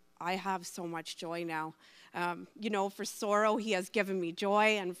 I have so much joy now. You know, for sorrow, he has given me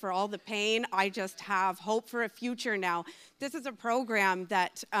joy, and for all the pain, I just have hope for a future now. This is a program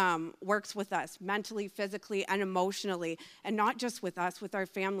that works with us mentally, physically, and emotionally, and not just with us, with our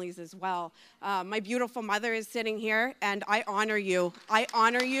families as well. My beautiful mother is sitting here, and I honor you. I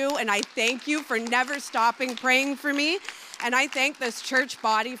honor you, and I thank you for never stopping praying for me. And I thank this church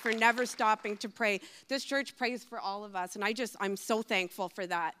body for never stopping to pray. This church prays for all of us, and I'm so thankful for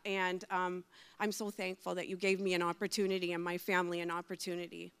that. And I'm so thankful that you gave me an opportunity and my family an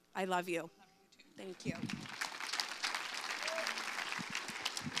opportunity. I love you. Thank you.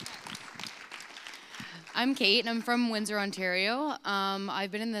 I'm Kate, and I'm from Windsor, Ontario.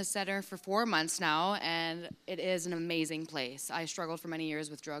 I've been in the center for 4 months now, and it is an amazing place. I struggled for many years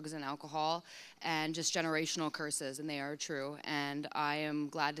with drugs and alcohol and just generational curses, and they are true. And I am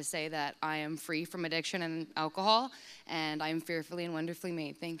glad to say that I am free from addiction and alcohol, and I am fearfully and wonderfully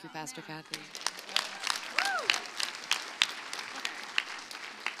made. Thank you, Pastor Kathy.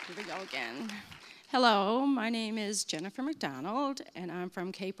 Here we go again. Hello, my name is Jennifer McDonald, and I'm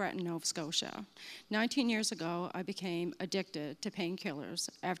from Cape Breton, Nova Scotia. 19 years ago, I became addicted to painkillers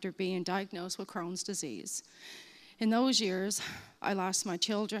after being diagnosed with Crohn's disease. In those years, I lost my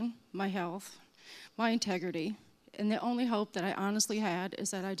children, my health, my integrity, and the only hope that I honestly had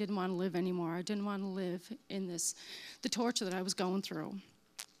is that I didn't want to live anymore. I didn't want to live in the torture that I was going through.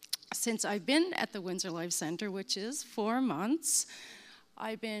 Since I've been at the Windsor Life Center, which is 4 months,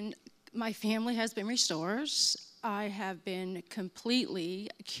 my family has been restored. I have been completely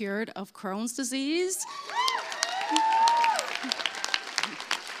cured of Crohn's disease.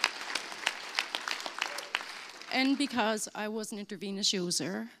 And because I was an intravenous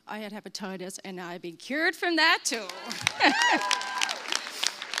user, I had hepatitis, and I've been cured from that too.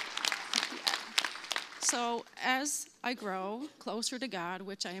 So as I grow closer to God,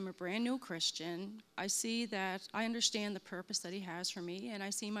 which I am a brand new Christian, I see that I understand the purpose that he has for me, and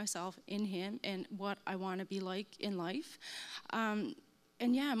I see myself in him and what I want to be like in life. And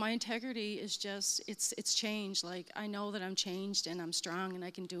yeah, my integrity is just, it's changed. Like, I know that I'm changed and I'm strong and I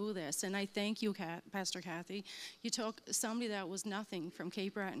can do this. And I thank you, Pastor Kathy. You took somebody that was nothing from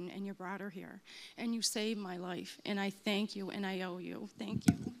Cape Breton and you brought her here. And you saved my life. And I thank you and I owe you. Thank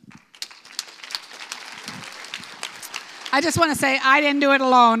you. I just want to say I didn't do it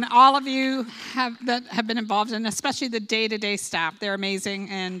alone. All of you that have been involved, and especially the day-to-day staff. They're amazing,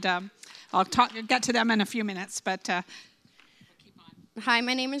 and I'll get to them in a few minutes. But Hi,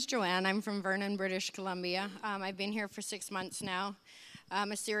 my name is Joanne. I'm from Vernon, British Columbia. I've been here for 6 months now.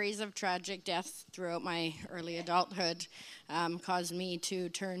 A series of tragic deaths throughout my early adulthood caused me to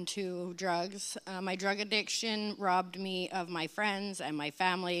turn to drugs. My drug addiction robbed me of my friends and my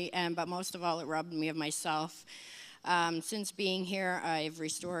family, but most of all, it robbed me of myself. Since being here, I've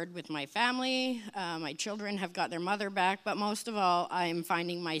restored with my family. My children have got their mother back, but most of all, I'm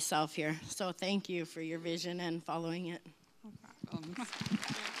finding myself here. So thank you for your vision and following it.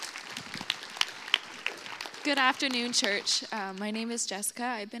 Good afternoon, church. My name is Jessica.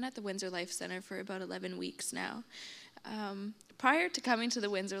 I've been at the Windsor Life Center for about 11 weeks now. Prior to coming to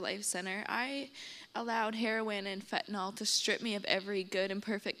the Windsor Life Center, I allowed heroin and fentanyl to strip me of every good and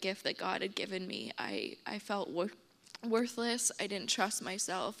perfect gift that God had given me. I felt worthless. I didn't trust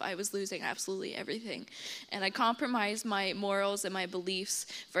myself. I was losing absolutely everything. And I compromised my morals and my beliefs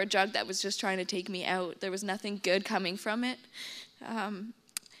for a drug that was just trying to take me out. There was nothing good coming from it.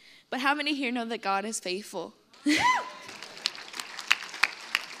 But how many here know that God is faithful?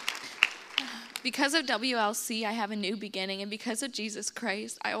 Because of WLC, I have a new beginning, and because of Jesus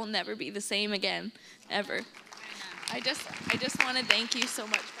Christ, I will never be the same again, ever. I just want to thank you so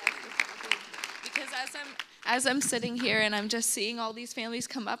much, Pastor Kathy, because as I'm sitting here and I'm just seeing all these families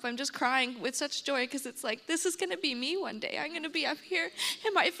come up, I'm just crying with such joy, because it's like, this is going to be me one day. I'm going to be up here,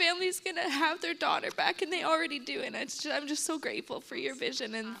 and my family's going to have their daughter back, and they already do, and I'm just so grateful for your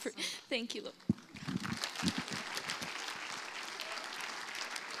vision, and thank you, Lord.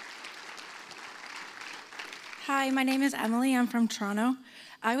 Hi, my name is Emily. I'm from Toronto.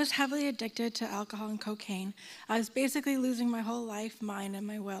 I was heavily addicted to alcohol and cocaine. I was basically losing my whole life, mind, and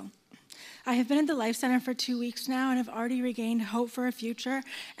my will. I have been at the Life Center for 2 weeks now and have already regained hope for a future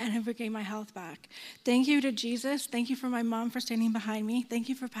and have regained my health back. Thank you to Jesus. Thank you for my mom for standing behind me. Thank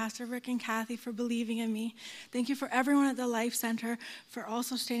you for Pastor Rick and Kathy for believing in me. Thank you for everyone at the Life Center for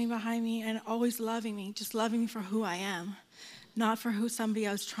also standing behind me and always loving me, just loving me for who I am. Not for who somebody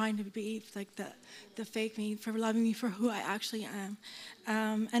I was trying to be, like the fake me, for loving me for who I actually am.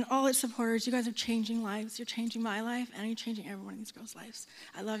 And all its supporters, you guys are changing lives. You're changing my life, and you're changing every one of these girls' lives.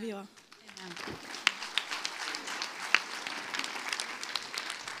 I love you all.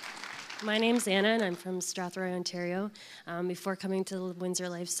 My name's Anna, and I'm from Strathroy, Ontario. Before coming to the Windsor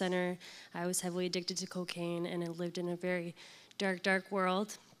Life Center, I was heavily addicted to cocaine, and I lived in a very dark, dark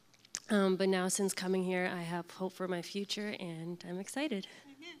world. But now, since coming here, I have hope for my future, and I'm excited.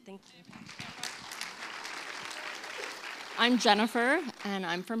 Thank you. I'm Jennifer, and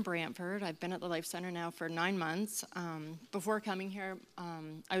I'm from Brantford. I've been at the Life Center now for 9 months. Before coming here,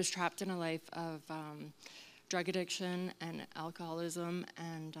 I was trapped in a life of drug addiction and alcoholism,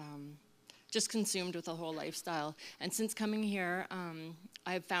 and just consumed with the whole lifestyle. And since coming here,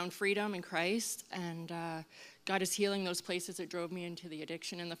 I've found freedom in Christ, and God is healing those places that drove me into the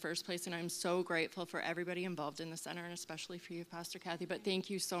addiction in the first place, and I'm so grateful for everybody involved in the center, and especially for you, Pastor Kathy. But thank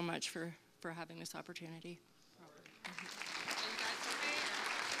you so much for having this opportunity.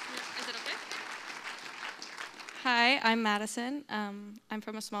 Is it okay? Hi, I'm Madison. I'm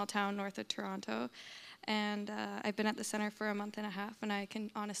from a small town north of Toronto, and I've been at the center for a month and a half, and I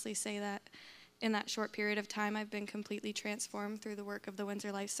can honestly say that in that short period of time, I've been completely transformed through the work of the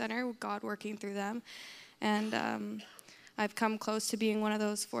Windsor Life Center, God working through them. And I've come close to being one of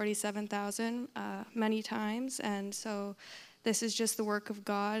those 47,000 many times. And so this is just the work of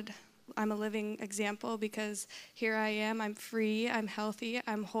God. I'm a living example because here I am. I'm free. I'm healthy.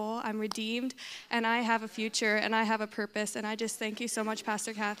 I'm whole. I'm redeemed. And I have a future and I have a purpose. And I just thank you so much,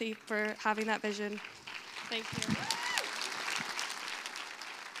 Pastor Kathy, for having that vision. Thank you.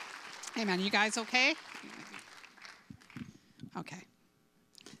 Amen. You guys okay? Okay.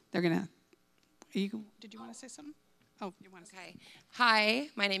 They're going to... Did you want to say something? Oh, you want to say? Okay. Hi,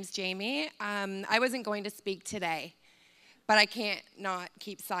 my name's Jamie. I wasn't going to speak today, but I can't not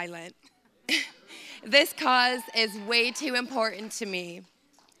keep silent. This cause is way too important to me.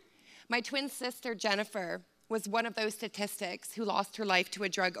 My twin sister, Jennifer, was one of those statistics who lost her life to a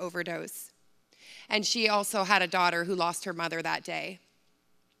drug overdose. And she also had a daughter who lost her mother that day.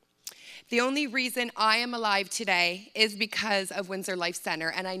 The only reason I am alive today is because of Windsor Life Center,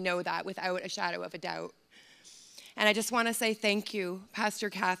 and I know that without a shadow of a doubt. And I just want to say thank you, Pastor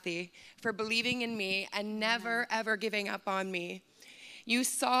Kathy, for believing in me and never, ever giving up on me. You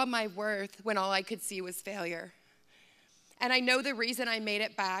saw my worth when all I could see was failure. And I know the reason I made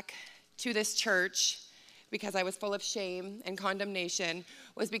it back to this church, because I was full of shame and condemnation,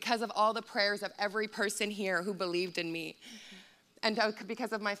 was because of all the prayers of every person here who believed in me. And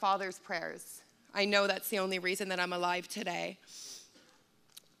because of my father's prayers. I know that's the only reason that I'm alive today.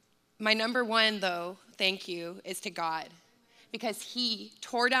 My number one, though, thank you, is to God. Because he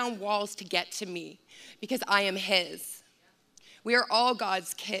tore down walls to get to me. Because I am his. We are all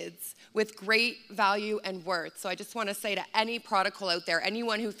God's kids with great value and worth. So I just want to say to any prodigal out there,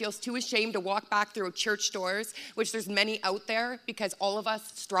 anyone who feels too ashamed to walk back through church doors, which there's many out there because all of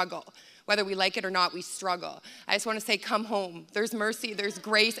us struggle. Whether we like it or not, we struggle. I just want to say, come home. There's mercy, there's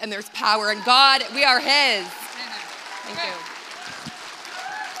grace, and there's power. And God, we are his. Thank you.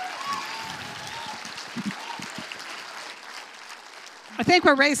 I think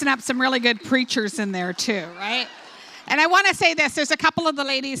we're raising up some really good preachers in there too, right? And I want to say this. There's a couple of the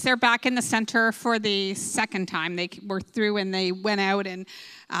ladies, they're back in the center for the second time. They were through and they went out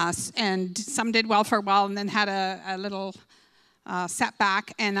and some did well for a while and then had a little...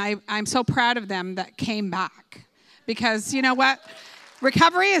 setback, and I'm so proud of them that came back. Because you know what?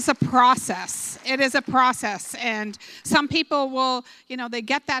 Recovery is a process. It is a process. And some people will, they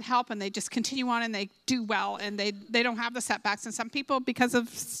get that help and they just continue on and they do well and they don't have the setbacks. And some people, because of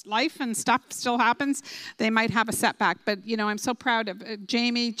life and stuff still happens, they might have a setback. But, I'm so proud of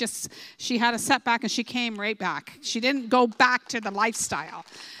Jamie. She had a setback and she came right back. She didn't go back to the lifestyle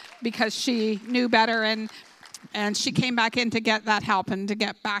because she knew better and she came back in to get that help and to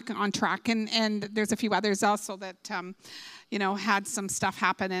get back on track. And there's a few others also that, had some stuff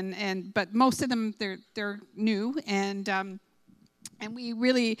happen. But most of them, they're new. And we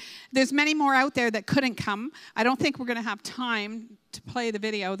really, there's many more out there that couldn't come. I don't think we're going to have time to play the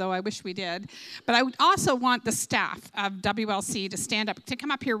video, though I wish we did. But I would also want the staff of WLC to stand up, to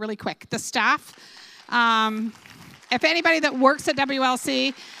come up here really quick. The staff, if anybody that works at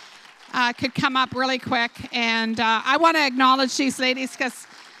WLC, could come up really quick. And I want to acknowledge these ladies because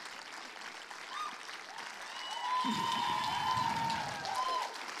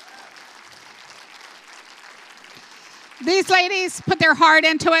these ladies put their heart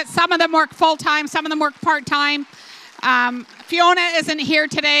into it. Some of them work full-time, some of them work part-time. Fiona isn't here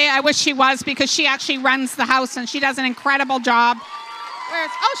today. I wish she was because she actually runs the house and she does an incredible job.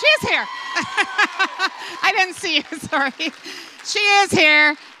 Oh, she is here. I didn't see you, sorry. She is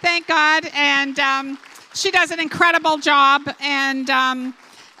here, thank God, and she does an incredible job, and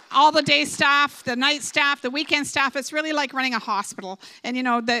all the day staff, the night staff, the weekend staff, it's really like running a hospital, and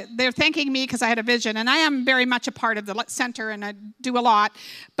they're thanking me because I had a vision, and I am very much a part of the center, and I do a lot,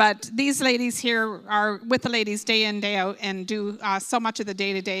 but these ladies here are with the ladies day in, day out, and do so much of the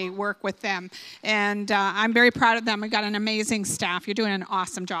day-to-day work with them, and I'm very proud of them. We've got an amazing staff. You're doing an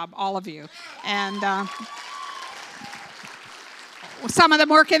awesome job, all of you, and... Some of them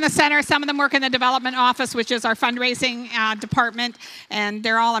work in the center, some of them work in the development office, which is our fundraising department, and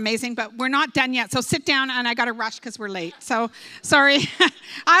they're all amazing, but we're not done yet, so sit down, and I got to rush because we're late, so sorry.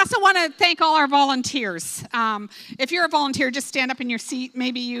 I also want to thank all our volunteers. If you're a volunteer, just stand up in your seat.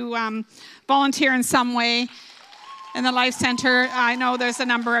 Maybe you volunteer in some way. in the Life Center. I know there's a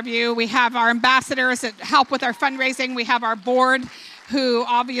number of you. We have our ambassadors that help with our fundraising. We have our board, who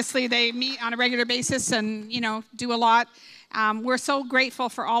obviously they meet on a regular basis and, do a lot. We're so grateful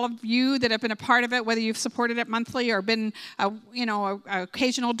for all of you that have been a part of it, whether you've supported it monthly or been, an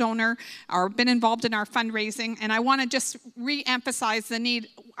occasional donor or been involved in our fundraising. And I want to just re-emphasize the need.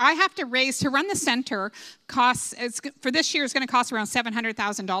 I have to raise to run the center. For this year, it's going to cost around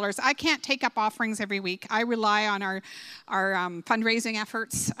 $700,000. I can't take up offerings every week. I rely on our fundraising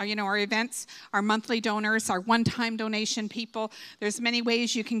efforts, our events, our monthly donors, our one-time donation people. There's many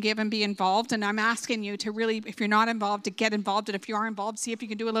ways you can give and be involved, and I'm asking you to really, if you're not involved, to get involved, and if you are involved, see if you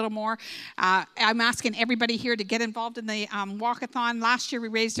can do a little more. I'm asking everybody here to get involved in the walkathon. Last year, we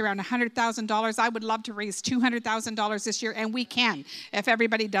raised around $100,000. I would love to raise $200,000 this year, and we can if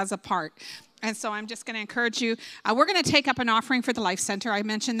everybody does a part. And so I'm just going to encourage you. We're going to take up an offering for the Life Center. I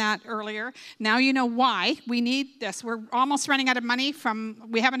mentioned that earlier. Now you know why we need this. We're almost running out of money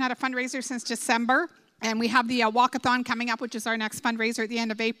we haven't had a fundraiser since December. And we have the walkathon coming up, which is our next fundraiser at the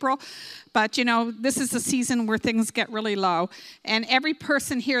end of April. But, this is the season where things get really low. And every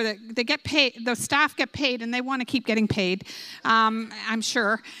person here, they get paid, the staff get paid, and they want to keep getting paid, I'm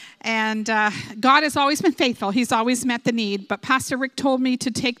sure. And God has always been faithful. He's always met the need. But Pastor Rick told me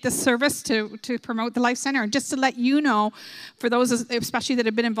to take this service to promote the Life Center. And just to let you know, for those especially that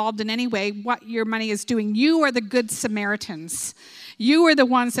have been involved in any way, what your money is doing. You are the good Samaritans. You are the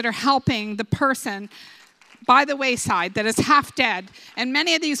ones that are helping the person by the wayside that is half dead. And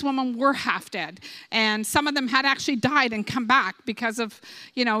many of these women were half dead. And some of them had actually died and come back because of,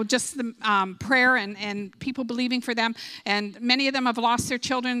 just the prayer and people believing for them. And many of them have lost their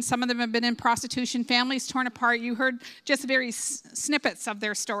children. Some of them have been in prostitution, families torn apart. You heard just very snippets of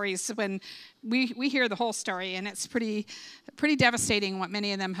their stories when we hear the whole story, and it's pretty devastating what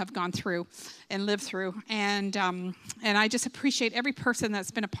many of them have gone through and lived through. And I just appreciate every person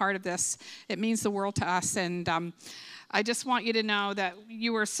that's been a part of this. It means the world to us, and I just want you to know that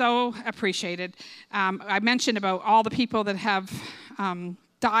you are so appreciated. I mentioned about all the people that have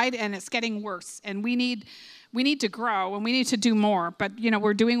died, and it's getting worse, and we need to grow, and we need to do more. But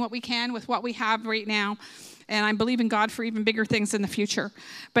we're doing what we can with what we have right now. And I'm believing God for even bigger things in the future.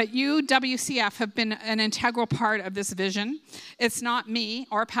 But you, WCF, have been an integral part of this vision. It's not me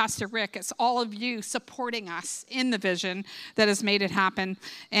or Pastor Rick. It's all of you supporting us in the vision that has made it happen.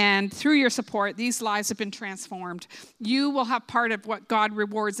 And through your support, these lives have been transformed. You will have part of what God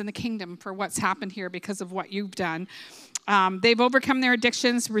rewards in the kingdom for what's happened here because of what you've done. They've overcome their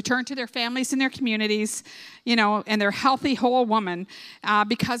addictions, returned to their families and their communities, and they're healthy, whole women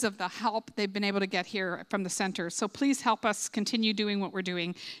because of the help they've been able to get here from the center. So please help us continue doing what we're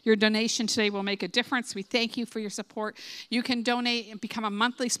doing. Your donation today will make a difference. We thank you for your support. You can donate and become a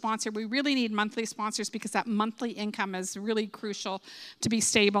monthly sponsor. We really need monthly sponsors because that monthly income is really crucial to be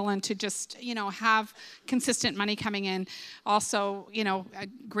stable and to just, have consistent money coming in. Also, a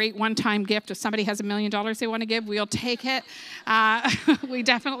great one-time gift. If somebody has $1 million they want to give, we'll take it. We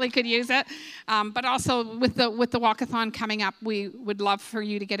definitely could use it. But also with the walkathon coming up, we would love for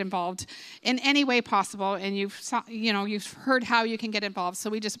you to get involved in any way possible. And you've heard how you can get involved. So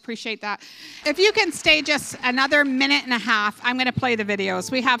we just appreciate that. If you can stay just another minute and a half, I'm going to play the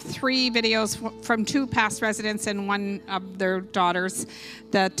videos. We have 3 videos from 2 past residents and one of their daughters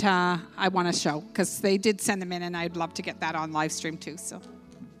that I want to show because they did send them in, and I'd love to get that on live stream too. So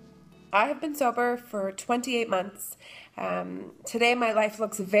I have been sober for 28 months. Today my life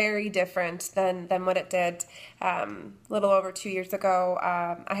looks very different than what it did a little over 2 years ago.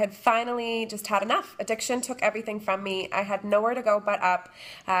 I had finally just had enough. Addiction took everything from me. I had nowhere to go but up.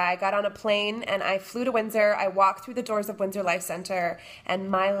 I got on a plane and I flew to Windsor. I walked through the doors of Windsor Life Center and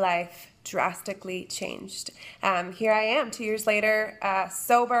my life drastically changed. Here I am 2 years later,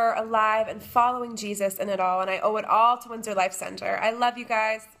 sober, alive, and following Jesus in it all, and I owe it all to Windsor Life Center. I love you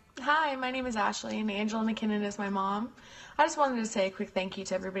guys. Hi, my name is Ashley, and Angela McKinnon is my mom. I just wanted to say a quick thank you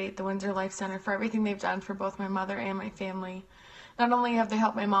to everybody at the Windsor Life Center for everything they've done for both my mother and my family. Not only have they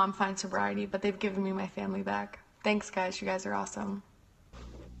helped my mom find sobriety, but they've given me my family back. Thanks, guys. You guys are awesome.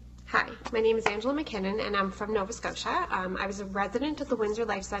 Hi, my name is Angela McKinnon, and I'm from Nova Scotia. I was a resident at the Windsor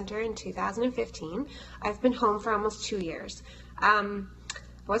Life Center in 2015. I've been home for almost 2 years.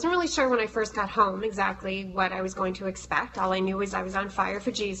 I wasn't really sure when I first got home exactly what I was going to expect. All I knew was I was on fire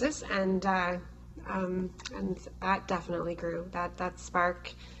for Jesus, and that definitely grew. That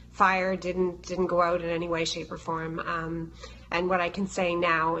spark fire didn't go out in any way, shape, or form. And what I can say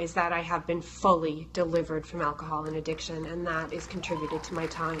now is that I have been fully delivered from alcohol and addiction, and that is contributed to my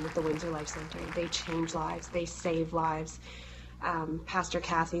time at the Windsor Life Center. They change lives. They save lives. Pastor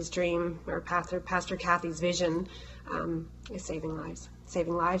Kathy's dream, or Pastor Kathy's vision, is saving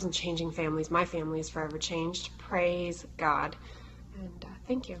lives and changing families. My family is forever changed. Praise God. And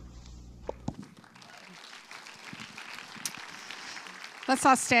thank you. Let's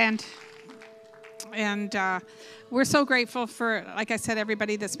all stand. And we're so grateful for, like I said,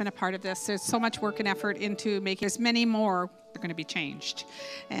 everybody that's been a part of this. There's so much work and effort into making as many more are going to be changed.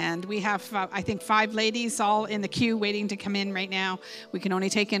 And we have, I think, 5 ladies all in the queue waiting to come in right now. We can only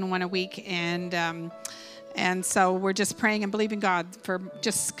take in 1 a week. And so we're just praying and believing God for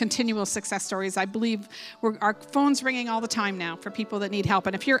just continual success stories. I believe our phone's ringing all the time now for people that need help.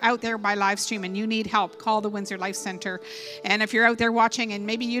 And if you're out there by live stream and you need help, call the Windsor Life Center. And if you're out there watching and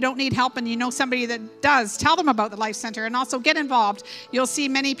maybe you don't need help and you know somebody that does, tell them about the Life Center and also get involved. You'll see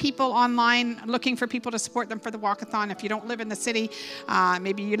many people online looking for people to support them for the walkathon. If you don't live in the city,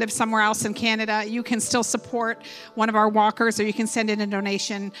 maybe you live somewhere else in Canada, you can still support one of our walkers, or you can send in a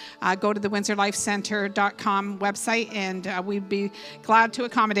donation. Go to the windsorlifecenter.com website, and we'd be glad to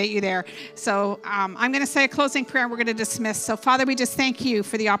accommodate you there. So I'm going to say a closing prayer, and we're going to dismiss. So Father, we just thank you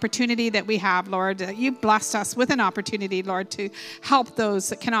for the opportunity that we have, Lord. You blessed us with an opportunity, Lord, to help those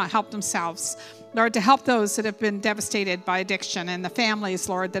that cannot help themselves. Lord, to help those that have been devastated by addiction, and the families,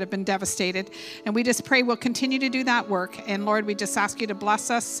 Lord, that have been devastated. And we just pray we'll continue to do that work. And Lord, we just ask you to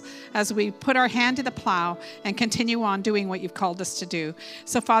bless us as we put our hand to the plow and continue on doing what you've called us to do.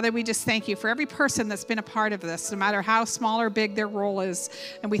 So Father, we just thank you for every person that's been a part of this, no matter how small or big their role is.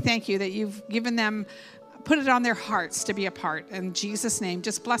 And we thank you that you've given them, put it on their hearts to be a part. In Jesus' name,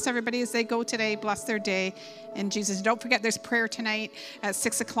 just bless everybody as they go today. Bless their day. In Jesus, don't forget there's prayer tonight at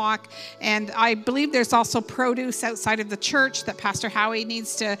 6 o'clock. And I believe there's also produce outside of the church that Pastor Howie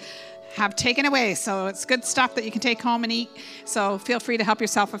needs to have taken away. So it's good stuff that you can take home and eat. So feel free to help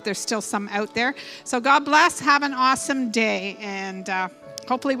yourself if there's still some out there. So God bless. Have an awesome day. And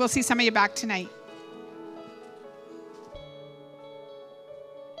hopefully we'll see some of you back tonight.